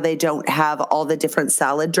 Right now they don't have all the different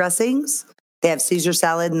salad dressings. They have Caesar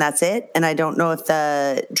salad and that's it. And I don't know if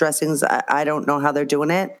the dressings, I don't know how they're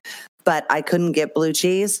doing it, but I couldn't get blue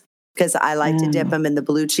cheese because I like to dip them in the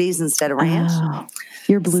blue cheese instead of ranch. Oh,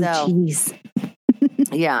 your blue cheese.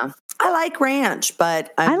 Yeah. I like ranch,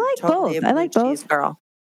 but I like totally both. I like both. Cheese girl.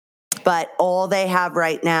 But all they have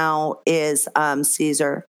right now is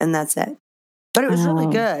Caesar, and that's it. But it was really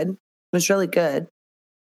good. It was really good.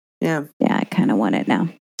 Yeah. Yeah, I kind of want it now.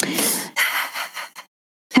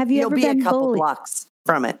 Have you ever been a couple bullied? blocks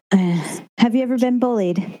from it. Have you ever been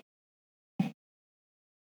bullied?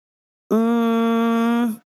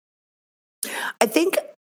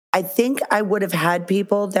 I think I would have had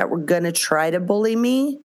people that were going to try to bully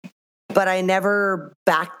me, but I never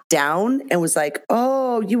backed down and was like,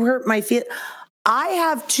 oh, you hurt my feelings. I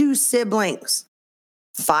have 2 siblings,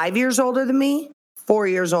 5 years older than me, 4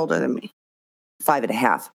 years older than me,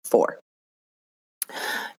 5.5, 4.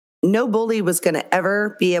 No bully was going to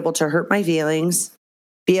ever be able to hurt my feelings,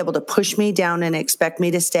 be able to push me down and expect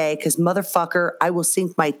me to stay, because motherfucker, I will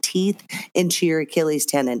sink my teeth into your Achilles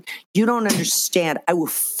tendon. You don't understand. I will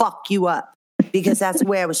fuck you up, because that's the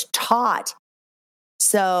way I was taught.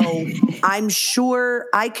 So I'm sure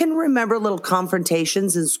I can remember little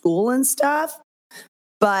confrontations in school and stuff,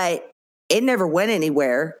 but it never went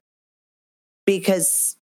anywhere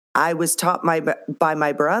because I was taught by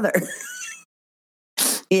my brother.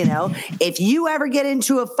 You know, if you ever get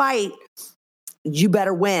into a fight, you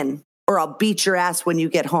better win or I'll beat your ass when you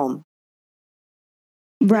get home.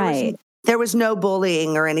 Right. There was no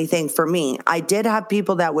bullying or anything for me. I did have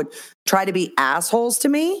people that would try to be assholes to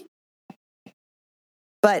me.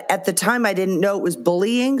 But at the time, I didn't know it was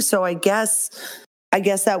bullying. So I guess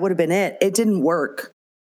that would have been it. It didn't work.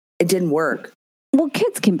 Well,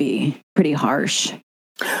 kids can be pretty harsh.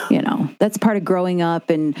 You know, that's part of growing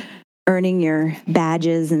up and earning your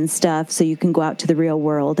badges and stuff so you can go out to the real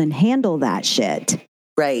world and handle that shit.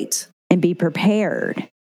 Right. And be prepared.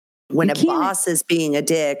 When a boss is being a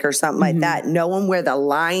dick or something like that, knowing where the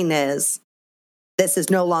line is, this is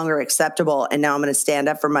no longer acceptable. And now I'm going to stand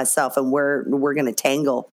up for myself and we're going to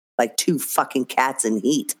tangle like 2 fucking cats in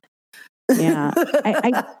heat. Yeah.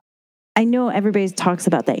 I know everybody talks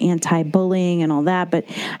about the anti-bullying and all that, but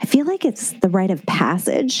I feel like it's the rite of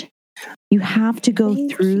passage. You have to go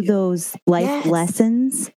through those life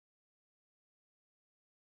lessons.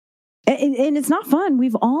 And it's not fun.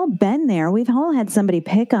 We've all been there. We've all had somebody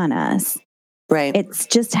pick on us. Right. It's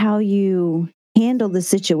just how you handle the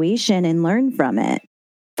situation and learn from it.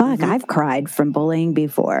 Fuck, I've cried from bullying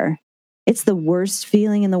before. It's the worst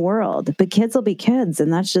feeling in the world. But kids will be kids,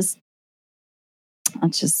 and that's just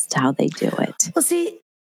how they do it. Well, see,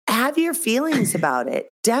 have your feelings about it.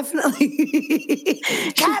 Definitely.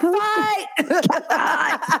 Cat fight!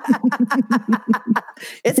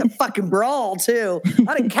 It's a fucking brawl, too.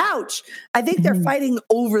 On a couch. I think they're fighting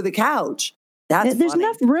over the couch. There's funny.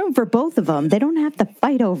 Enough room for both of them. They don't have to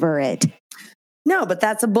fight over it. No, but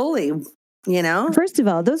that's a bully. You know? First of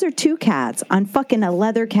all, those are 2 cats on fucking a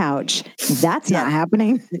leather couch. That's not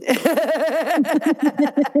happening.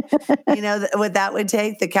 You know what that would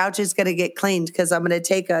take? The couch is going to get cleaned because I'm going to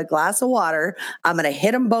take a glass of water. I'm going to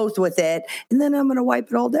hit them both with it. And then I'm going to wipe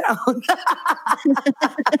it all down.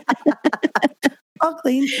 All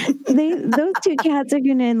clean. Those 2 cats are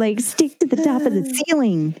going to like stick to the top of the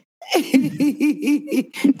ceiling.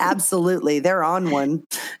 Absolutely. They're on one.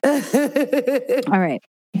 All right.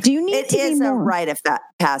 Do you need it to is be a more? rite of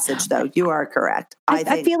passage, though. You are correct.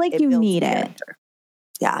 I feel like you need it.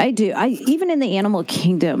 Yeah, I do. Even in the animal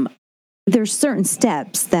kingdom, there's certain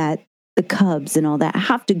steps that the cubs and all that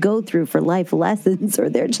have to go through for life lessons, or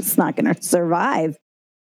they're just not going to survive.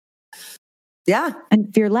 Yeah. And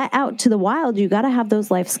if you're let out to the wild, you got to have those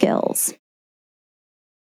life skills.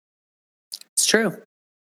 It's true.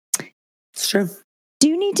 It's true. Do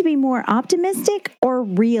you need to be more optimistic or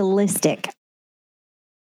realistic?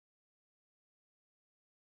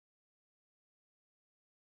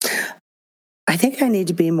 I think I need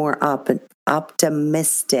to be more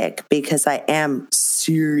optimistic because I am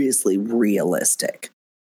seriously realistic.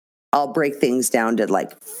 I'll break things down to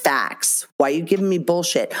like facts. Why are you giving me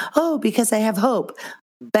bullshit? Oh, because I have hope.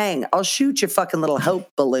 Bang, I'll shoot your fucking little hope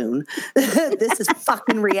balloon. This is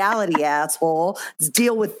fucking reality, asshole. Let's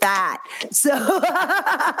deal with that. So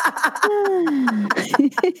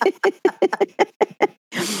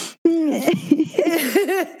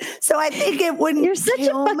so I think it wouldn't. You're such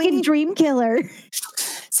a fucking dream killer.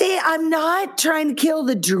 See, I'm not trying to kill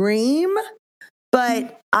the dream,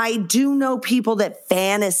 but I do know people that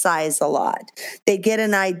fantasize a lot. They get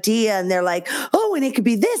an idea and they're like, oh, and it could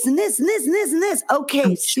be this and this and this and this and this.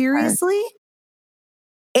 Okay, seriously?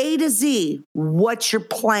 A to Z, what's your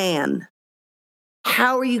plan?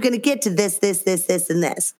 How are you going to get to this, this, this, this, and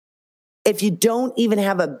this? If you don't even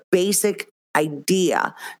have a basic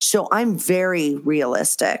idea. So I'm very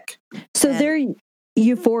realistic. So their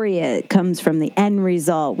euphoria comes from the end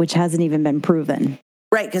result, which hasn't even been proven.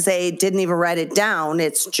 Right, because they didn't even write it down.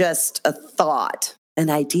 It's just a thought, an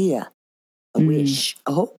idea, a wish,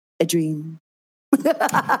 a hope, a dream.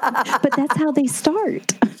 But that's how they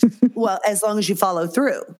start. Well, as long as you follow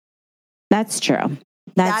through. That's true.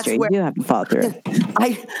 That's true. You have to follow through.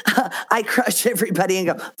 I crush everybody and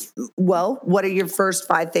go, well, what are your first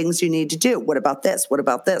 5 things you need to do? What about this? What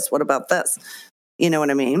about this? What about this? You know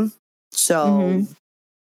what I mean? So,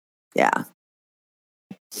 yeah.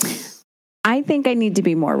 I think I need to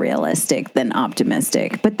be more realistic than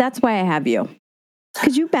optimistic, but that's why I have you.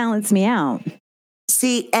 Because you balance me out.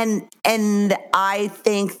 See, and I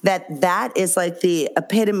think that is like the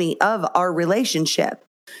epitome of our relationship.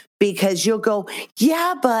 Because you'll go,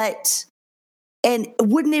 yeah, but, and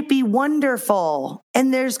wouldn't it be wonderful?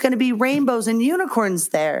 And there's going to be rainbows and unicorns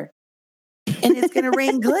there. And it's going to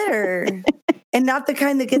rain glitter. And not the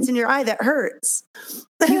kind that gets in your eye that hurts.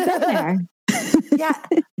 You've been there. Yeah.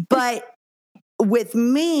 But with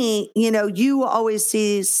me, you know, you always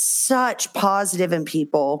see such positive in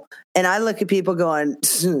people. And I look at people going,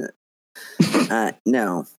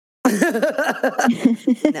 no.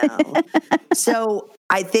 No. So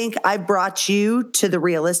I think I brought you to the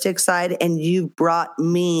realistic side and you brought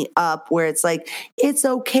me up where it's like, it's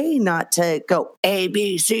okay not to go A,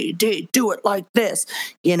 B, C, D, do it like this.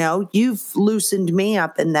 You know, you've loosened me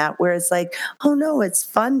up in that where it's like, oh no, it's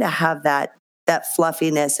fun to have that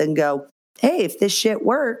fluffiness and go, hey, if this shit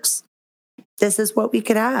works, this is what we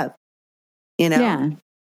could have, you know? Yeah.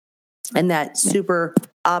 And that super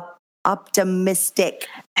optimistic.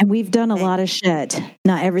 And we've done a lot of shit.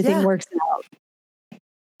 Not everything works out.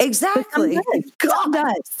 Exactly. God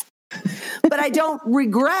does. But I don't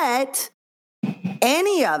regret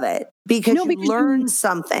any of it because you learned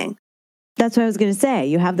something. That's what I was going to say.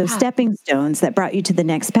 You have those stepping stones that brought you to the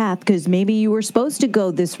next path because maybe you were supposed to go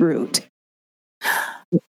this route.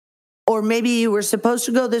 Or maybe you were supposed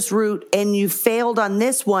to go this route and you failed on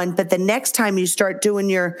this one, but the next time you start doing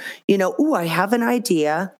your, you know, I have an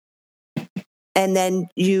idea. And then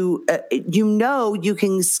you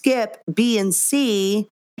can skip B and C,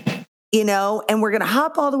 you know, and we're going to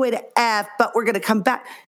hop all the way to F, but we're going to come back.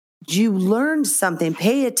 You learned something.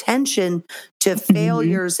 Pay attention to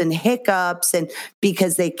failures and hiccups, and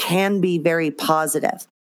because they can be very positive.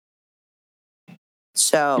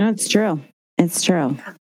 So it's true. It's true.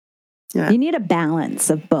 Yeah. You need a balance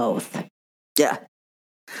of both. Yeah.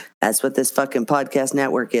 That's what this fucking podcast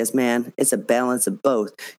network is, man. It's a balance of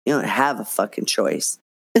both. You don't have a fucking choice.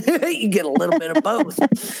 You get a little bit of both.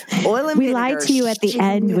 Oil and we lie to you at the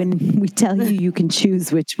end when we tell you can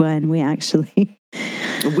choose which one. We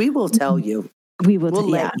will tell you. We'll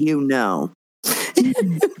let you know.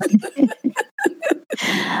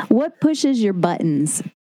 What pushes your buttons?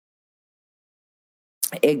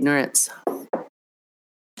 Ignorance.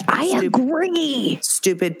 I agree.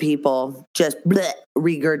 Stupid people just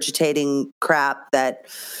regurgitating crap that,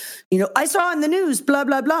 I saw on the news, blah,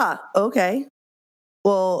 blah, blah. Okay.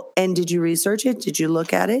 Well, and did you research it? Did you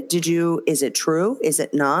look at it? Is it true? Is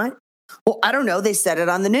it not? Well, I don't know. They said it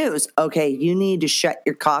on the news. Okay. You need to shut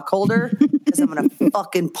your cock holder because I'm going to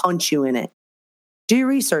fucking punch you in it. Do your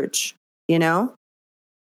research, Yeah.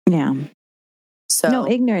 So no,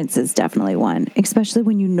 ignorance is definitely one, especially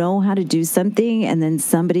when you know how to do something and then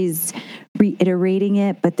somebody's reiterating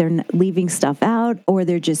it, but they're leaving stuff out, or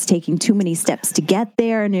they're just taking too many steps to get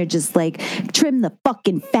there, and they're just like, trim the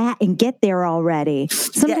fucking fat and get there already.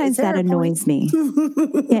 Sometimes that annoys me.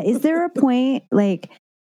 Yeah, is there a point, like,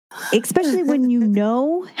 especially when you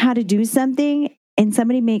know how to do something and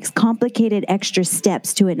somebody makes complicated extra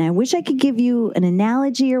steps to it, and I wish I could give you an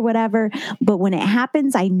analogy or whatever, but when it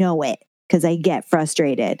happens, I know it. Because I get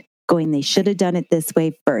frustrated going, they should have done it this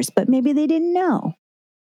way first, but maybe they didn't know.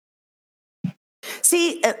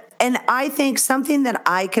 See, and I think something that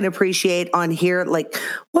I can appreciate on here, like,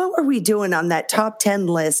 what were we doing on that top 10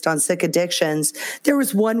 list on Sick Addictions? There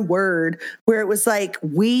was one word where it was like,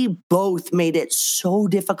 we both made it so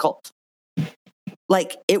difficult.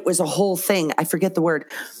 Like, it was a whole thing. I forget the word.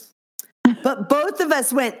 But both of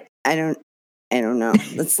us went, I don't know.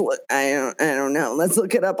 Let's look. I don't know. Let's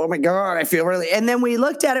look it up. Oh my God, I feel really. And then we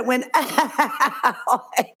looked at it, went,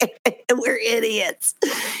 we're idiots.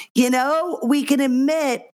 We can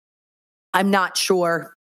admit, I'm not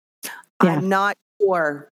sure. Yeah. I'm not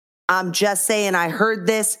sure. I'm just saying, I heard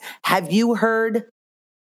this. Have you heard?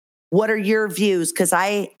 What are your views? Because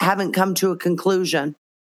I haven't come to a conclusion.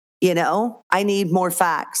 I need more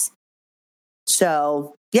facts.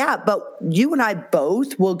 So. Yeah, but you and I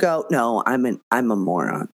both will go, no, I'm a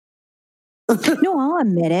moron. No, I'll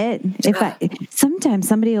admit it. Sometimes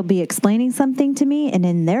somebody will be explaining something to me, and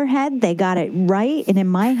in their head, they got it right. And in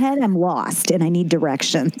my head, I'm lost and I need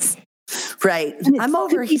directions. Right. I'm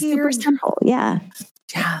over here. Super simple. Yeah.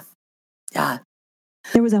 Yeah.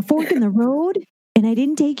 There was a fork in the road, and I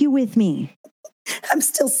didn't take you with me. I'm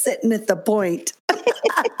still sitting at the point.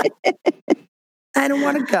 I don't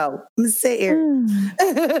want to go. I'm going to sit here.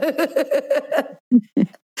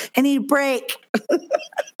 I need a break.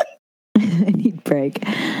 I need a break.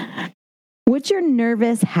 What's your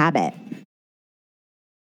nervous habit?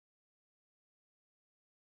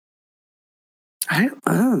 I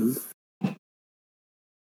don't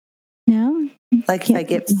No? Like if I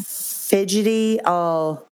get fidgety,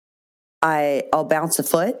 I'll bounce a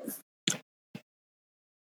foot.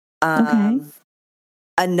 Okay.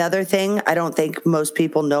 Another thing I don't think most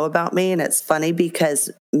people know about me, and it's funny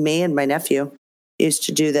because me and my nephew used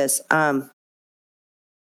to do this. I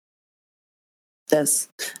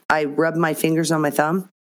rub my fingers on my thumb,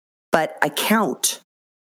 but I count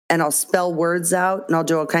and I'll spell words out and I'll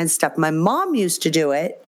do all kinds of stuff. My mom used to do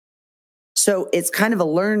it. So it's kind of a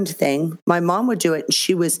learned thing. My mom would do it,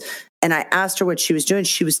 and I asked her what she was doing.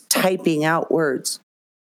 She was typing out words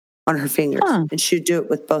on her fingers, and she'd do it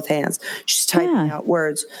with both hands. She's typing out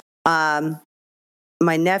words. My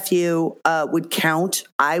nephew would count.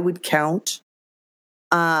 I would count.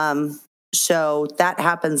 So that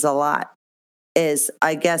happens a lot.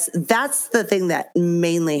 I guess that's the thing that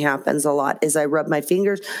mainly happens a lot is I rub my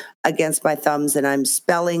fingers against my thumbs and I'm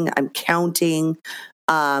spelling, I'm counting,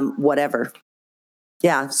 whatever.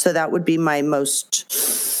 Yeah. So that would be my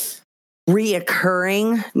most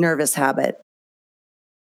reoccurring nervous habit.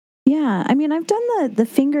 Yeah. I mean, I've done the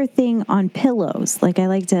finger thing on pillows. Like I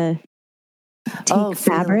like to take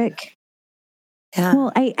fabric. Yeah.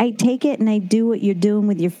 Well, I take it and I do what you're doing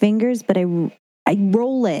with your fingers, but I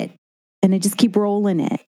roll it and I just keep rolling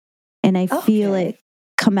it. And I feel it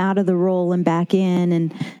come out of the roll and back in.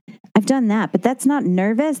 And I've done that, but that's not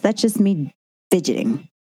nervous. That's just me fidgeting.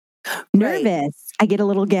 Right. Nervous, I get a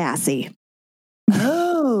little gassy.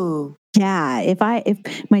 Oh. Yeah. If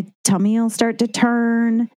my tummy will start to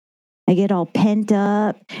turn, I get all pent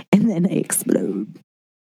up and then I explode.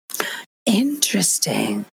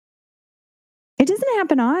 Interesting. It doesn't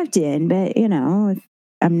happen often, but if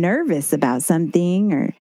I'm nervous about something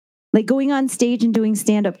or like going on stage and doing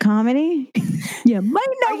stand-up comedy, you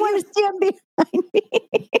might not want to stand behind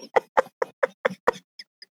me.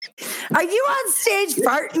 Are you on stage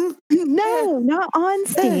farting? No, not on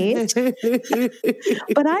stage.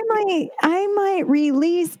 But I might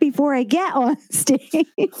release before I get on stage.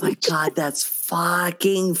 Oh my God, that's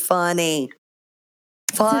fucking funny.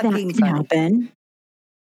 Fucking funny. Happen.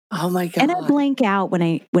 Oh my God. And I blank out when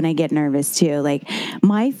I get nervous too. Like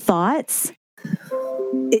my thoughts,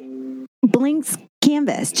 it blinks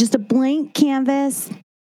canvas, just a blank canvas.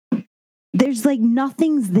 There's like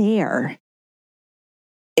nothing's there.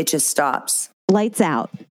 It just stops. Lights out.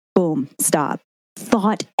 Boom. Stop.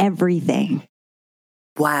 Thought everything.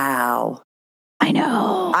 Wow. I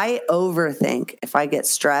know. I overthink if I get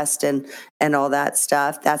stressed and all that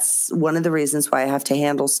stuff. That's one of the reasons why I have to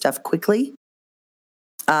handle stuff quickly.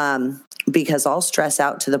 Because I'll stress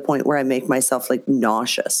out to the point where I make myself like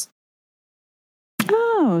nauseous.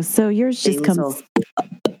 Oh, so yours just comes.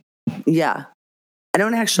 Yeah. I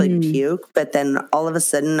don't actually puke, but then all of a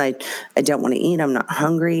sudden I don't want to eat. I'm not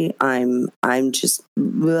hungry. I'm just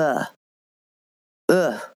ugh.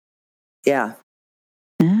 Yeah.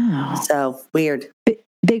 Oh. So weird.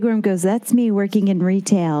 Big Worm goes, that's me working in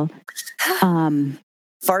retail. Farting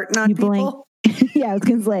on people? Yeah, I was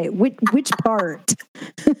going to say, which part?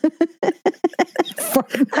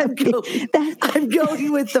 I'm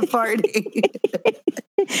going with the farting.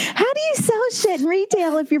 How do you sell shit in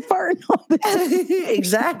retail if you're farting all the time?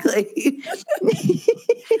 Exactly.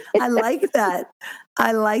 I like that.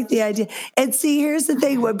 I like the idea. And see, here's the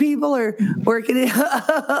thing. When people are working it,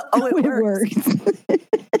 it works.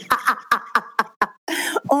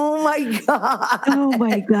 Oh my God. Oh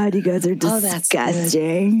my God, you guys are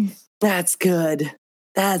disgusting. That's good.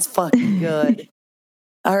 That's fucking good.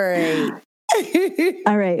 All right.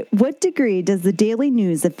 All right. What degree does the daily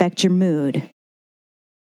news affect your mood?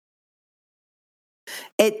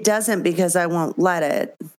 It doesn't, because I won't let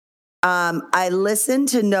it. I listen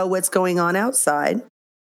to know what's going on outside,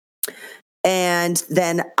 and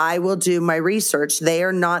then I will do my research. They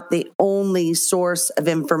are not the only source of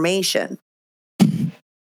information.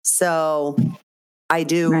 So I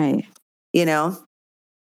do, right.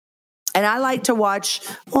 And I like to watch,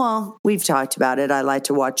 well, we've talked about it. I like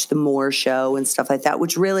to watch the Moore Show and stuff like that,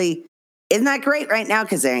 which really isn't that great right now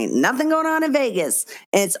because there ain't nothing going on in Vegas.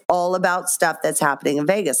 And it's all about stuff that's happening in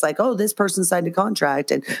Vegas. Like, oh, this person signed a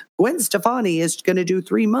contract and Gwen Stefani is going to do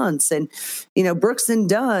 3 months. And, Brooks and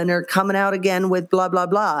Dunn are coming out again with blah, blah,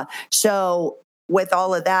 blah. So with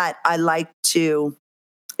all of that, I like to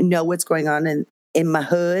know what's going on in my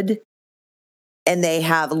hood. And they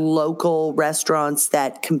have local restaurants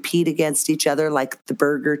that compete against each other, like the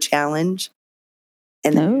Burger Challenge.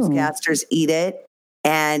 And the newscasters eat it.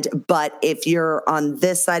 But if you're on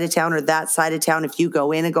this side of town or that side of town, if you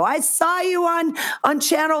go in and go, I saw you on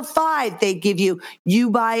Channel 5, they give you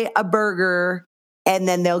buy a burger and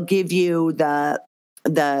then they'll give you the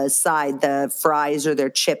side, the fries or their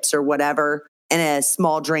chips or whatever, and a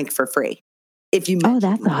small drink for free. If you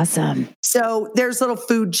that's awesome. So there's little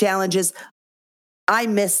food challenges. I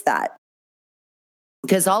miss that.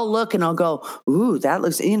 Because I'll look and I'll go, ooh, that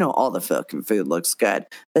looks, all the fucking food looks good.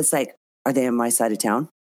 It's like, are they on my side of town?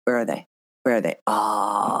 Where are they?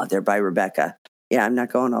 Oh, they're by Rebecca. Yeah, I'm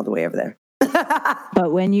not going all the way over there.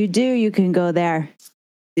 But when you do, you can go there.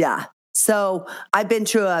 Yeah. So I've been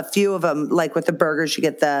to a few of them, like with the burgers, you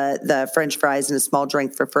get the French fries and a small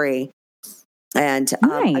drink for free. And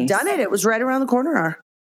nice. I've done it. It was right around the corner.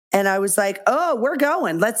 And I was like, oh, we're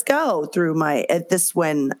going. Let's go through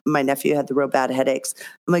when my nephew had the real bad headaches.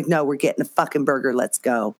 I'm like, no, we're getting a fucking burger. Let's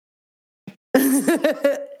go.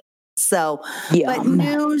 So, but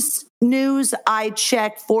news, I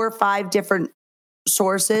check 4 or 5 different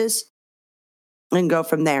sources and go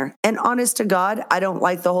from there. And honest to God, I don't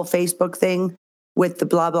like the whole Facebook thing with the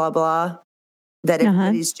blah, blah, blah that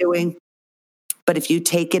everybody's doing. But if you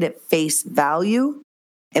take it at face value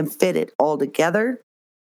and fit it all together,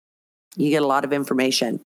 you get a lot of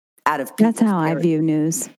information out of people. That's how I view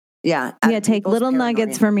news. Yeah. Yeah, take little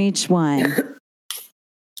nuggets from each one.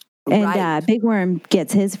 And Big Worm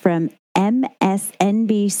gets his from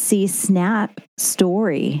MSNBC Snap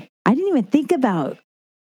Story. I didn't even think about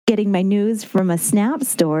getting my news from a Snap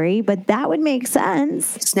story, but that would make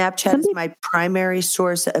sense. Snapchat is my primary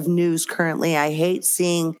source of news currently. I hate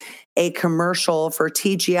seeing a commercial for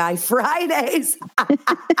TGI Fridays.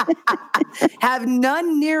 Have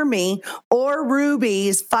none near me, or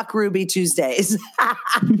Ruby's. Fuck Ruby Tuesdays.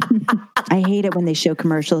 I hate it when they show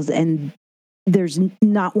commercials and there's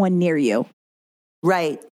not one near you.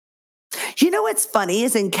 Right. You know what's funny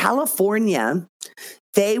is in California,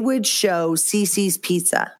 they would show CiCi's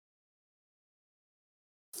Pizza.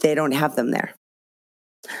 They don't have them there.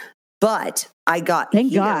 But I got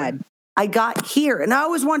Thank God. I got here, and I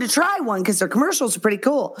always wanted to try one because their commercials are pretty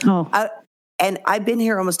cool. Oh. And I've been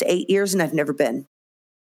here almost 8 years, and I've never been.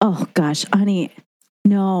 Oh, gosh, honey,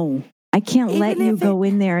 no. I can't let you go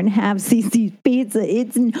in there and have CiCi's Pizza.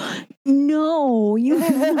 It's no, you're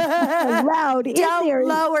not allowed in there. Don't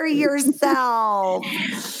lower yourself.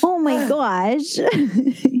 Oh my gosh.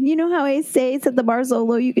 You know how I say set the bar so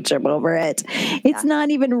low you could trip over it. It's not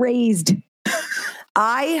even raised.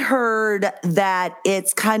 I heard that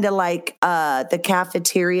it's kind of like the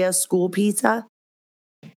cafeteria school pizza.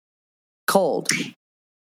 Cold.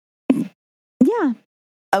 Yeah.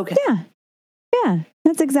 Okay. Yeah.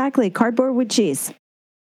 That's exactly cardboard with cheese.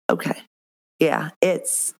 Okay. Yeah.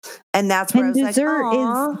 And that's where and I was dessert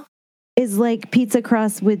like, is like pizza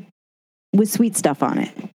crust with sweet stuff on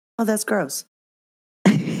it. Oh, that's gross.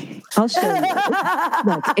 I'll show you.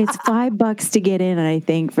 Look, it's $5 to get in, I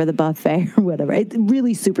think, for the buffet or whatever. It's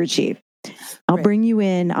really super cheap. I'll bring you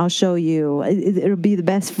in. I'll show you. It'll be the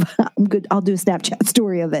best. I'm good. I'll do a Snapchat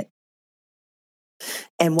story of it.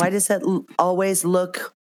 And why does that always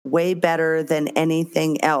look way better than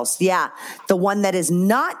anything else? Yeah. The one that is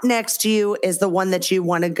not next to you is the one that you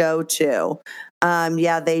want to go to.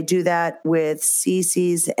 Yeah, they do that with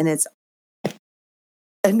Cece's, and it's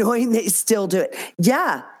annoying they still do it.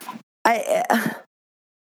 Yeah.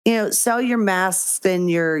 Sell your masks and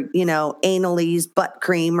your, Anal-Ease butt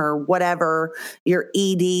cream or whatever, your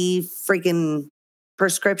ED freaking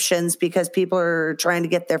prescriptions because people are trying to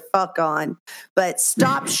get their fuck on. But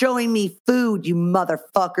stop showing me food, you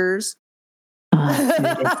motherfuckers. Oh,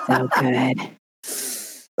 dude, it's so good.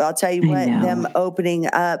 Well, I'll tell you what, them opening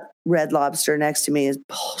up Red Lobster next to me is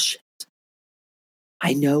bullshit.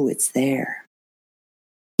 I know it's there.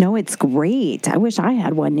 No, it's great. I wish I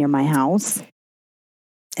had one near my house.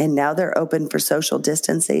 And now they're open for social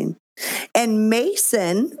distancing. And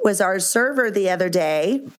Mason was our server the other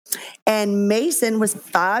day, and Mason was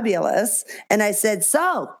fabulous. And I said,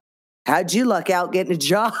 so how'd you luck out getting a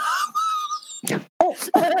job? They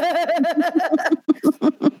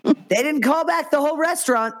didn't call back the whole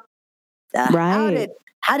restaurant. Right.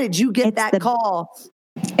 How did you get that call?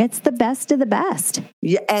 It's the best of the best.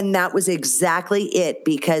 Yeah, and that was exactly it,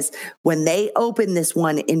 because when they opened this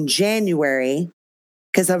one in January,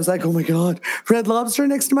 because I was like, oh my God, Red Lobster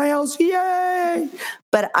next to my house, yay!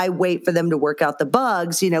 But I wait for them to work out the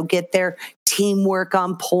bugs, get their teamwork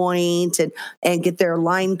on point and get their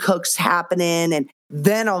line cooks happening, and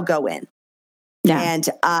then I'll go in. Yeah.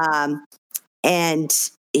 And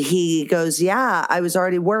he goes, yeah, I was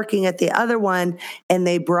already working at the other one, and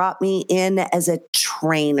they brought me in as a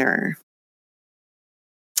trainer.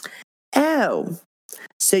 Oh,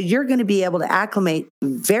 so you're going to be able to acclimate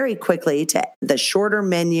very quickly to the shorter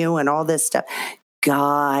menu and all this stuff.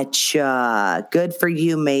 Gotcha. Good for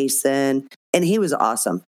you, Mason. And he was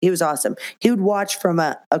awesome. He would watch from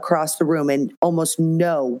across the room and almost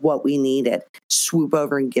know what we needed. Swoop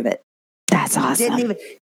over and give it. That's awesome.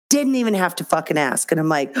 Didn't even have to fucking ask. And I'm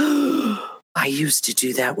like, I used to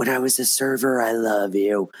do that when I was a server. I love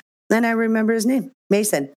you. Then I remember his name,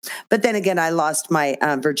 Mason. But then again, I lost my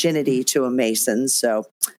virginity to a Mason. So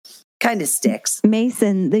kind of sticks.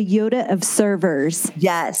 Mason, the Yoda of servers.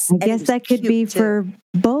 Yes. I guess that could be for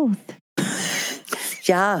both.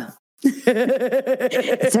 Yeah.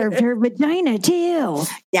 Served her vagina too.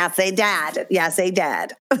 Yes, they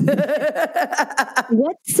did.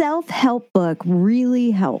 What self-help book really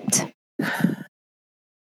helped?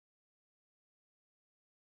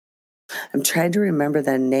 I'm trying to remember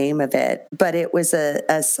the name of it, but it was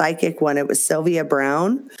a psychic one. It was Sylvia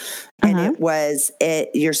Brown, and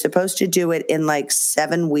you're supposed to do it in like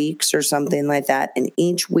 7 weeks or something like that. And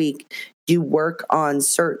each week you work on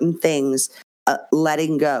certain things.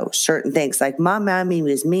 Letting go certain things, like my mommy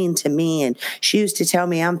was mean to me, and she used to tell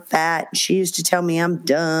me I'm fat, and she used to tell me I'm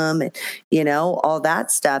dumb, and all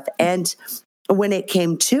that stuff. And when it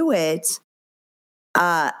came to it,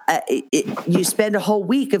 you spend a whole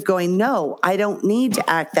week of going, no, I don't need to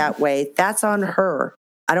act that way. That's on her.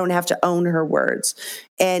 I don't have to own her words.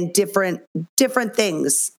 And different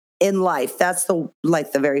things in life. That's the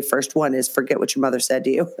very first one is forget what your mother said to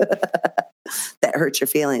you. That hurts your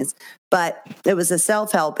feelings. But it was a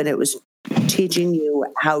self-help, and it was teaching you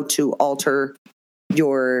how to alter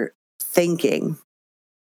your thinking.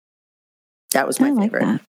 That was my favorite.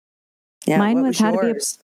 That. Yeah, mine was how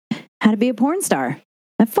to be a porn star.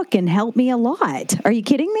 That fucking helped me a lot. Are you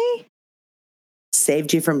kidding me?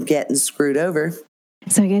 Saved you from getting screwed over.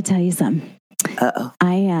 So I got to tell you something. Uh-oh.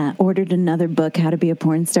 I ordered another book, How to Be a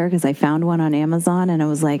Porn Star, because I found one on Amazon, and I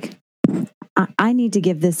was like, I need to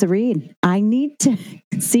give this a read. I need to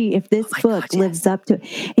see if this book lives up to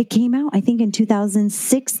it. It came out, I think, in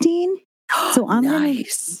 2016. So I'm going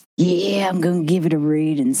to give it a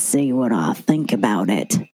read and see what I'll think about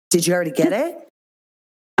it. Did you already get it?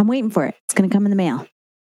 I'm waiting for it. It's going to come in the mail.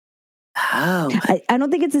 Oh. I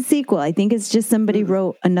don't think it's a sequel. I think it's just somebody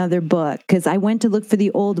wrote another book, because I went to look for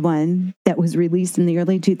the old one that was released in the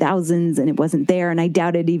early 2000s and it wasn't there, and I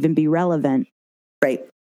doubt it'd even be relevant. Right.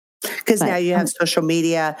 Because now you have social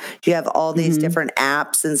media, you have all these different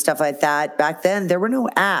apps and stuff like that. Back then, there were no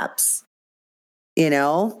apps,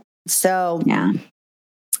 So,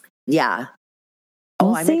 yeah.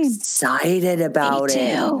 We'll I'm see. excited about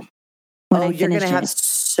it. You're going to have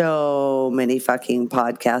so many fucking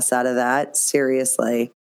podcasts out of that.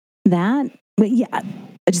 Seriously. But yeah,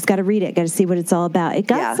 I just got to read it. Got to see what it's all about. It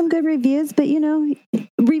got some good reviews, but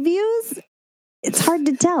reviews, it's hard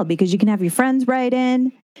to tell because you can have your friends write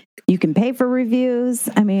in. You can pay for reviews.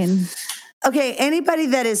 I mean... Okay, anybody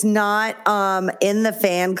that is not in the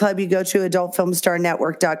fan club, you go to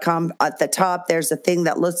adultfilmstarnetwork.com. At the top, there's a thing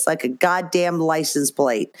that looks like a goddamn license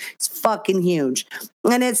plate. It's fucking huge.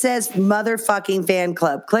 And it says motherfucking fan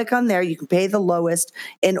club. Click on there. You can pay the lowest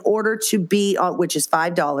in order to be, which is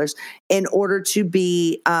 $5, in order to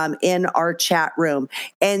be in our chat room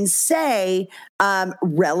and say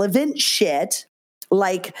relevant shit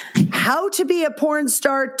like how to be a porn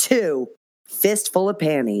star 2, fistful of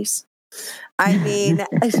panties. I mean,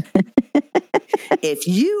 if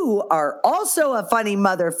you are also a funny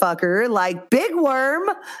motherfucker like Big Worm,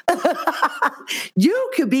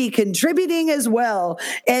 you could be contributing as well.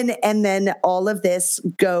 And then all of this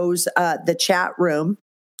goes, the chat room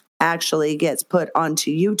actually gets put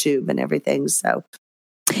onto YouTube and everything. So,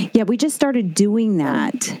 yeah, we just started doing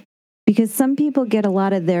that because some people get a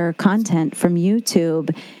lot of their content from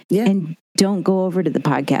YouTube and don't go over to the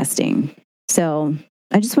podcasting. So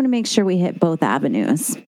I just want to make sure we hit both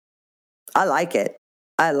avenues. I like it.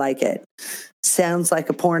 Sounds like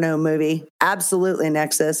a porno movie. Absolutely,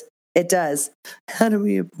 Nexus. It does. How to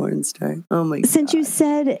be a porn star. Oh my God. Since you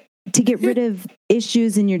said to get rid of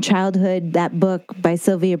issues in your childhood, that book by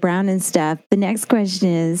Sylvia Browne and stuff, the next question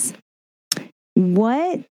is,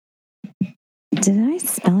 what... Did I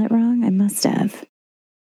spell it wrong? I must have.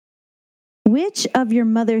 Which of your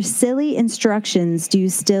mother's silly instructions do you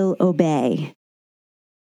still obey?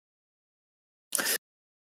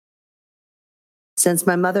 Since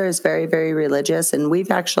my mother is very, very religious, and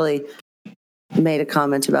we've actually made a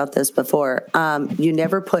comment about this before, you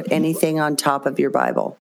never put anything on top of your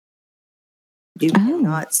Bible. You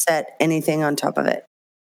cannot set anything on top of it.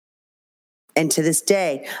 And to this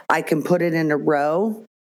day, I can put it in a row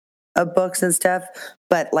of books and stuff,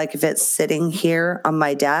 but like if it's sitting here on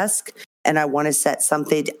my desk and I want to set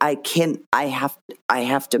something, I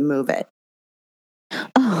have to move it.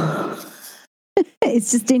 Oh,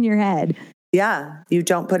 it's just in your head. Yeah, you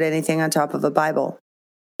don't put anything on top of a Bible,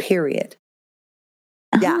 period.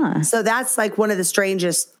 Yeah, so that's like one of the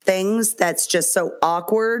strangest things that's just so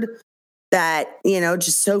awkward that,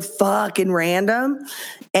 just so fucking random.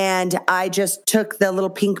 And I just took the little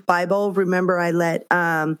pink Bible. Remember, I let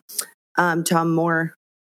Tom Moore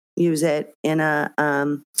use it in a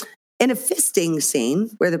fisting scene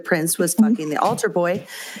where the prince was fucking the altar boy.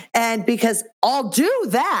 And because I'll do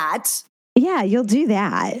that. Yeah, you'll do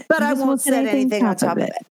that. But I won't set anything on top of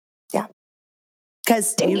it. Yeah.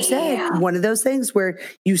 Because you said one of those things where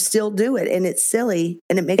you still do it and it's silly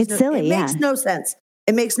and it makes makes no sense.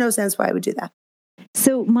 It makes no sense why I would do that.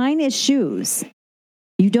 So mine is shoes.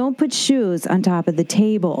 You don't put shoes on top of the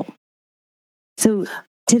table. So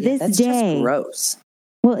to this that's day, just gross.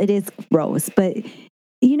 Well, it is gross, but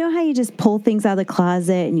you know how you just pull things out of the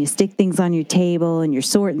closet and you stick things on your table and you're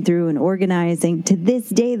sorting through and organizing? To this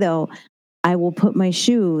day, though, I will put my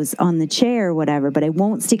shoes on the chair or whatever, but I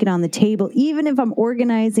won't stick it on the table, even if I'm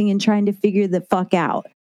organizing and trying to figure the fuck out.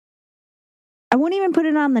 I won't even put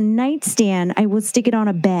it on the nightstand. I will stick it on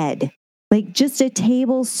a bed. Like just a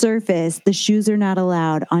table surface, the shoes are not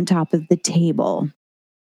allowed on top of the table.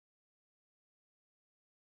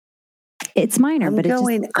 It's minor,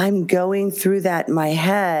 I'm going through that in my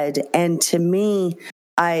head. And to me,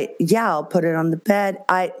 I'll put it on the bed.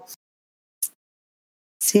 I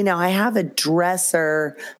have a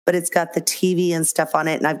dresser, but it's got the TV and stuff on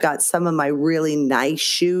it. And I've got some of my really nice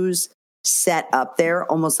shoes set up there,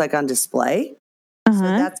 almost like on display. So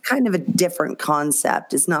that's kind of a different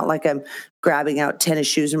concept. It's not like I'm grabbing out tennis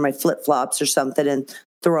shoes or my flip-flops or something and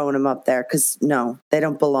throwing them up there. Because no, they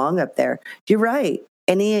don't belong up there. You're right.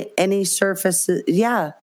 Any surface,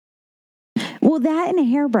 yeah. Well, that and a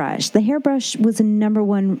hairbrush. The hairbrush was a number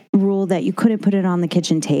one rule that you couldn't put it on the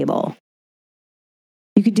kitchen table.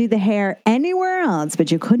 You could do the hair anywhere else,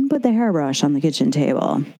 but you couldn't put the hairbrush on the kitchen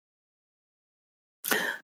table.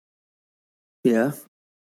 Yeah.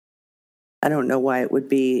 I don't know why it would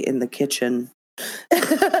be in the kitchen.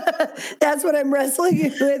 That's what I'm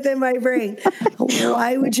wrestling with in my brain.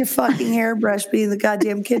 Why would your fucking hairbrush be in the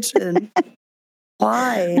goddamn kitchen?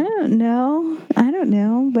 Why? I don't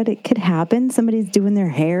know, but it could happen. Somebody's doing their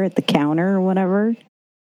hair at the counter or whatever.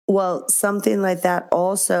 Well, something like that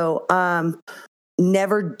also.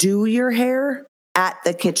 Never do your hair at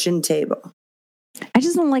the kitchen table. I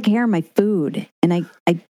just don't like hair on my food. And I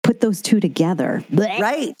put those two together.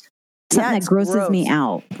 Right. Something that grosses me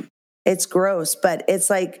out. It's gross, but it's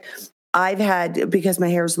like I've had, because my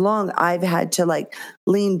hair is long, I've had to like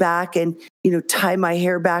lean back and, tie my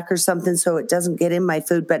hair back or something so it doesn't get in my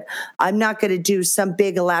food. But I'm not going to do some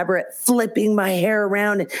big elaborate flipping my hair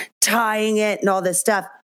around and tying it and all this stuff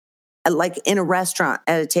like in a restaurant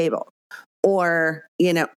at a table or,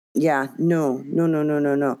 no.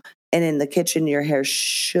 And in the kitchen, your hair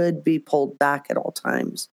should be pulled back at all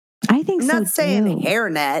times. I think I'm so. I'm not saying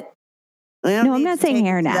hairnet. No, I'm not saying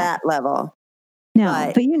hairnet. That level.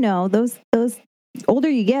 No, but those older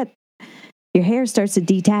you get, your hair starts to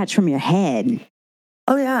detach from your head.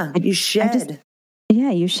 Oh yeah, you shed.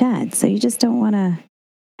 You shed. So you just don't want to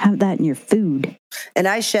have that in your food. And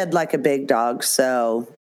I shed like a big dog. So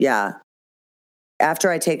yeah.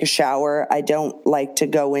 After I take a shower, I don't like to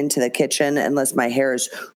go into the kitchen unless my hair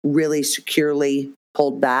is really securely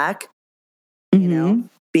pulled back,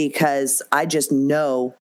 because I just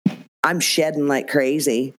know I'm shedding like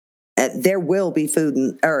crazy. There will be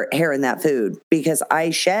food or hair in that food because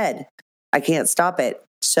I shed. I can't stop it.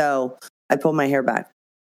 So I pull my hair back.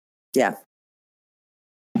 Yeah.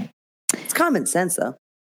 It's common sense though.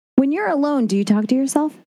 When you're alone, do you talk to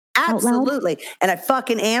yourself? Absolutely. And I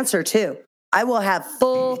fucking answer too. I will have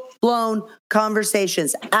full-blown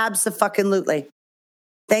conversations. Abso-fucking-lutely.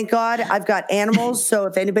 Thank God I've got animals, so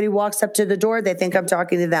if anybody walks up to the door, they think I'm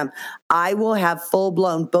talking to them. I will have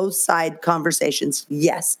full-blown, both-side conversations.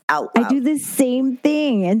 Yes, out loud. I do the same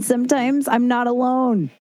thing, and sometimes I'm not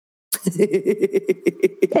alone.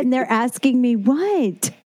 And they're asking me,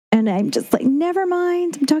 what? And I'm just like, never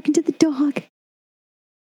mind. I'm talking to the dog.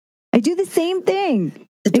 I do the same thing.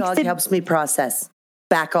 The dog helps me process.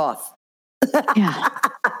 Back off. Yeah.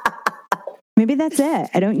 Maybe that's it.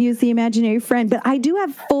 I don't use the imaginary friend, but I do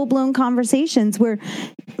have full-blown conversations where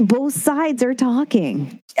both sides are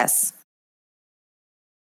talking. Yes.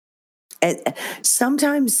 And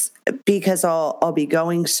sometimes because I'll be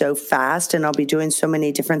going so fast and I'll be doing so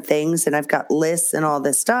many different things and I've got lists and all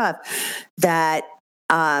this stuff that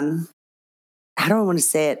I don't want to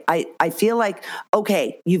say it. I feel like,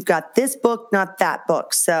 okay, you've got this book, not that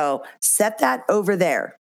book. So set that over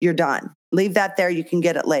there. You're done. Leave that there. You can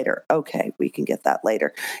get it later. Okay, we can get that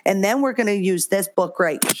later. And then we're going to use this book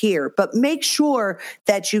right here. But make sure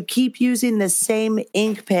that you keep using the same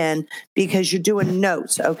ink pen because you're doing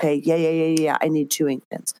notes. Okay, yeah. I need 2 ink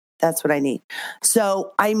pens. That's what I need.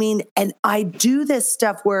 So, and I do this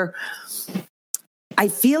stuff where I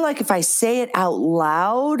feel like if I say it out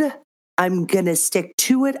loud, I'm going to stick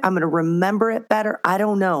to it. I'm going to remember it better. I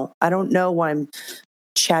don't know. I don't know why I'm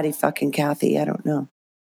chatty fucking Kathy. I don't know.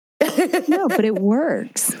 No, but it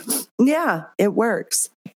works. Yeah, it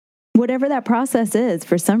works. Whatever that process is,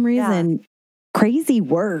 for some reason, crazy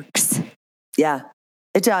works. Yeah,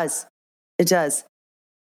 it does. It does.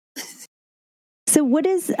 So what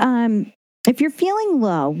is, if you're feeling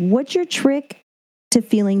low, what's your trick to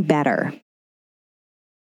feeling better?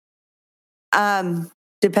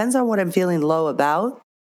 Depends on what I'm feeling low about.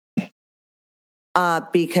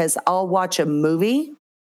 Because I'll watch a movie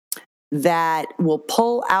that will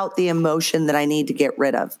pull out the emotion that I need to get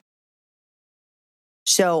rid of.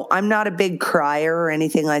 So I'm not a big crier or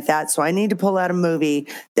anything like that. So I need to pull out a movie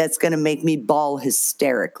that's going to make me bawl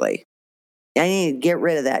hysterically. I need to get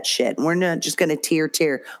rid of that shit. And we're not just going to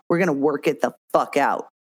tear. We're going to work it the fuck out.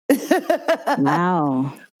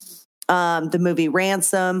 Wow. The movie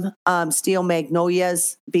Ransom, Steel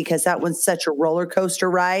Magnolias, because that one's such a roller coaster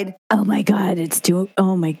ride. Oh my God.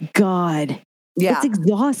 Oh my God. Yeah. It's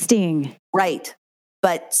exhausting. Right.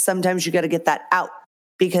 But sometimes you got to get that out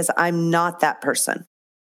because I'm not that person.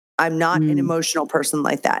 I'm not an emotional person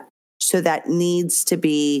like that. So that needs to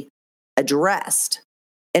be addressed.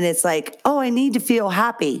 And it's like, oh, I need to feel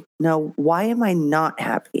happy. No, why am I not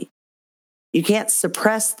happy? You can't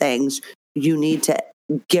suppress things. You need to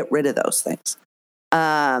get rid of those things.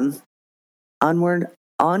 Onward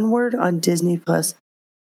on Disney Plus.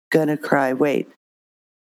 Gonna cry. Wait.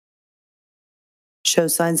 Show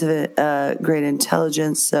signs of great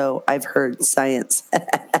intelligence. So I've heard science.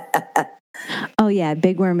 Oh yeah.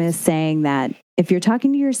 Big Worm is saying that if you're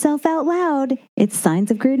talking to yourself out loud, it's signs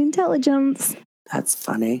of great intelligence. That's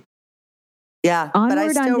funny. Yeah.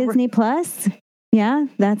 Onward on Disney Plus. Yeah.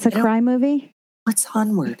 That's a cry movie. What's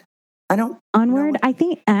Onward? Onward. I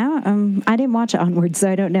think I didn't watch Onward,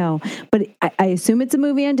 so I don't know. But I assume it's a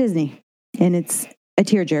movie on Disney, and it's a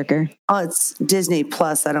tearjerker. Oh, it's Disney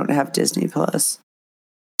Plus. I don't have Disney Plus.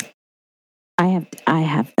 I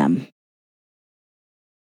have them.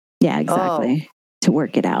 Yeah, exactly. To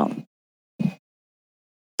work it out.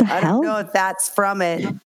 I don't know if that's from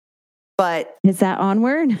it, but is that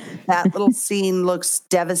Onward? That little scene looks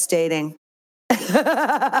devastating.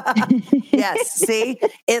 Yes, see,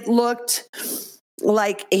 it looked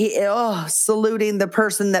like saluting the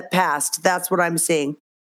person that passed. That's what I'm seeing.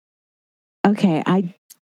 Okay, I've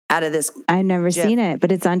never seen it,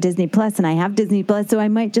 but it's on Disney Plus, and I have Disney Plus, so I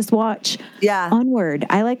might just watch Onward.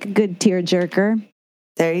 I like a good tearjerker.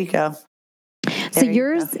 There you go. So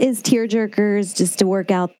yours is tearjerkers just to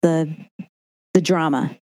work out the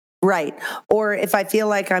drama. Right. Or if I feel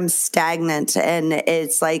like I'm stagnant and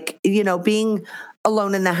it's like, being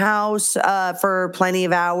alone in the house for plenty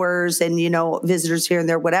of hours and, visitors here and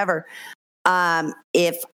there, whatever.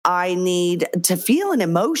 If I need to feel an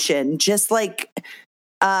emotion, just like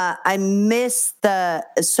I miss the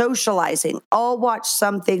socializing, I'll watch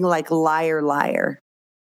something like Liar Liar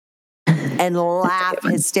and laugh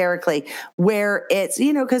hysterically, where it's,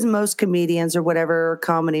 because most comedians or whatever,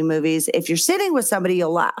 comedy movies, if you're sitting with somebody,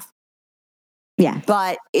 you'll laugh. Yeah.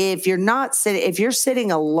 But if you're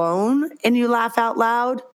sitting alone and you laugh out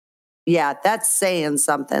loud, yeah, that's saying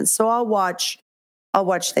something. So I'll watch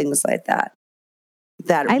things like that.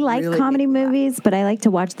 I like really comedy movies, but I like to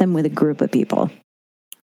watch them with a group of people.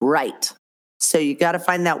 Right. So you got to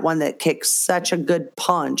find that one that kicks such a good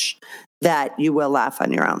punch that you will laugh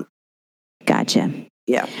on your own. Gotcha.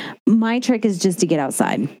 Yeah. My trick is just to get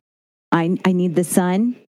outside. I need the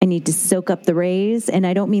sun. I need to soak up the rays. And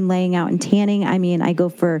I don't mean laying out and tanning. I mean, I go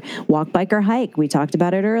for walk, bike, or hike. We talked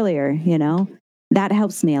about it earlier, That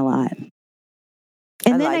helps me a lot.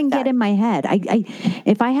 And then I can get in my head.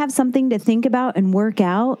 If I have something to think about and work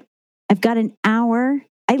out, I've got an hour.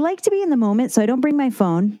 I like to be in the moment, so I don't bring my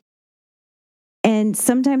phone. And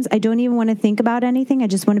sometimes I don't even want to think about anything. I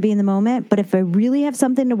just want to be in the moment. But if I really have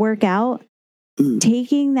something to work out,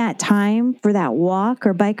 taking that time for that walk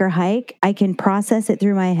or bike or hike, I can process it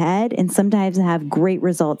through my head and sometimes have great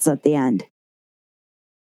results at the end.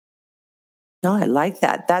 No, I like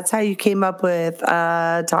that. That's how you came up with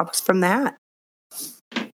topics from the hat.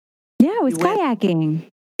 Yeah, it was kayaking.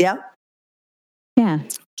 Yep. Yeah.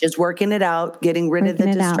 Just working it out, getting rid of the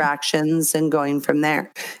distractions and going from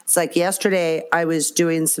there. It's like yesterday I was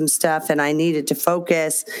doing some stuff and I needed to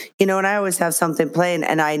focus, and I always have something playing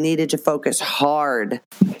and I needed to focus hard.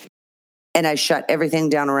 And I shut everything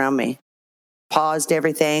down around me, paused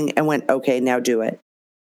everything and went, okay, now do it.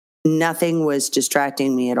 Nothing was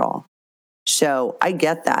distracting me at all. So I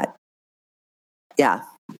get that. Yeah.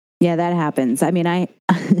 Yeah, that happens. I mean,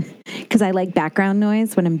 because I like background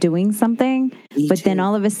noise when I'm doing something, then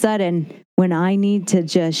all of a sudden when I need to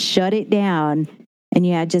just shut it down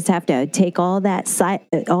and just have to take all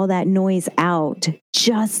that noise out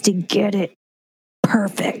just to get it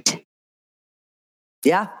perfect.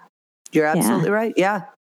 Yeah, you're absolutely right. Yeah.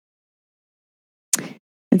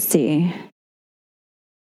 Let's see.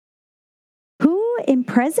 Who in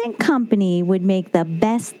present company would make the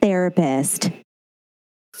best therapist?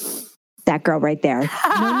 That girl right there. No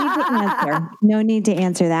need to answer. No need to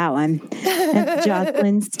answer that one. That's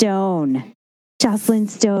Jocelyn Stone. Jocelyn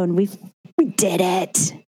Stone. We did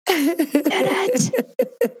it.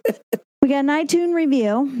 We got an iTunes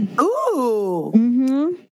review. Ooh.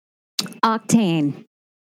 Mm-hmm.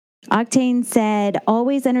 Octane said,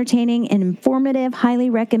 always entertaining and informative, highly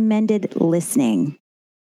recommended listening.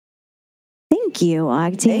 Thank you,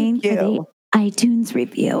 Octane, for the iTunes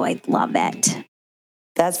review. I love it.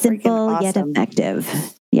 That's simple awesome. Yet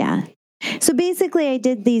effective. Yeah. So basically, I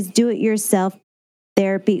did these do-it-yourself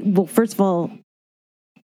therapy. Well, first of all,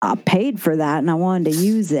 I paid for that and I wanted to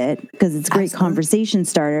use it because it's a great conversation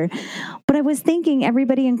starter. But I was thinking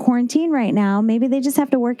everybody in quarantine right now, maybe they just have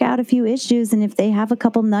to work out a few issues. And if they have a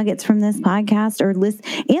couple nuggets from this podcast or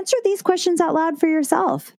answer these questions out loud for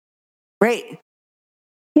yourself. Great.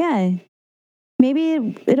 Yeah.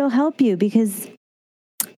 Maybe it'll help you because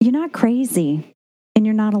you're not crazy and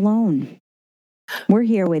you're not alone. We're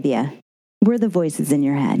here with you. We're the voices in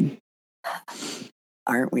your head.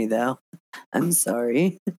 Aren't we, though? I'm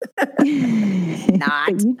sorry.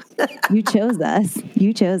 Not. You chose us.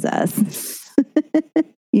 You chose us.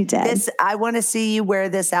 You did. I want to see you wear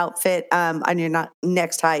this outfit on your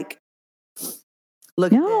next hike.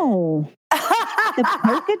 Look. No. The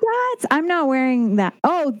polka dots? I'm not wearing that.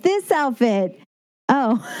 Oh, this outfit.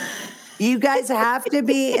 Oh. You guys have to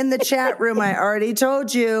be in the chat room. I already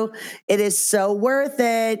told you. It is so worth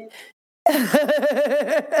it.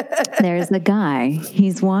 There's a guy.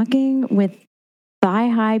 He's walking with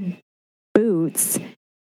thigh-high boots,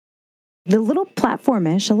 the little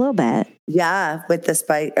platformish a little bit. Yeah, with the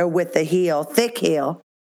spike or with the heel, thick heel.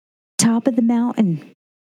 Top of the mountain.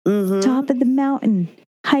 Mm-hmm. Top of the mountain.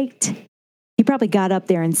 Hiked. He probably got up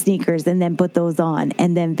there in sneakers and then put those on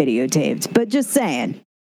and then videotaped. But just saying.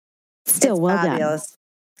 Still it's well fabulous.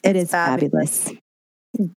 done. It is fabulous.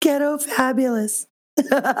 Ghetto fabulous.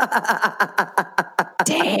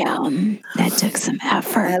 Damn. That took some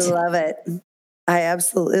effort. I love it. I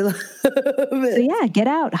absolutely love it. So yeah, get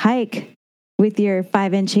out, hike with your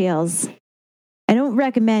 5-inch heels. I don't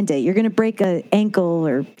recommend it. You're going to break an ankle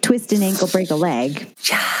or twist an ankle, break a leg.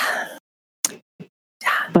 Yeah.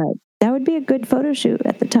 But that would be a good photo shoot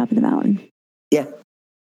at the top of the mountain. Yeah.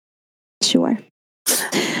 Sure.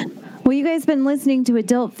 Well, you guys been listening to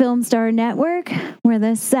Adult Film Star Network, where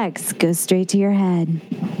the sex goes straight to your head.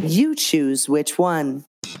 You choose which one.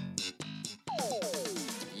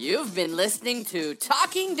 You've been listening to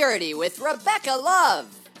Talking Dirty with Rebecca Love.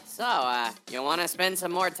 So, you want to spend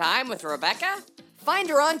some more time with Rebecca? Find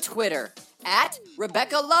her on Twitter at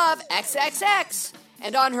RebeccaLoveXXX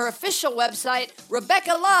and on her official website,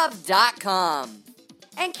 RebeccaLove.com.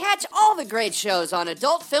 And catch all the great shows on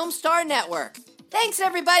Adult Film Star Network. Thanks,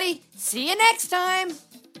 everybody. See you next time.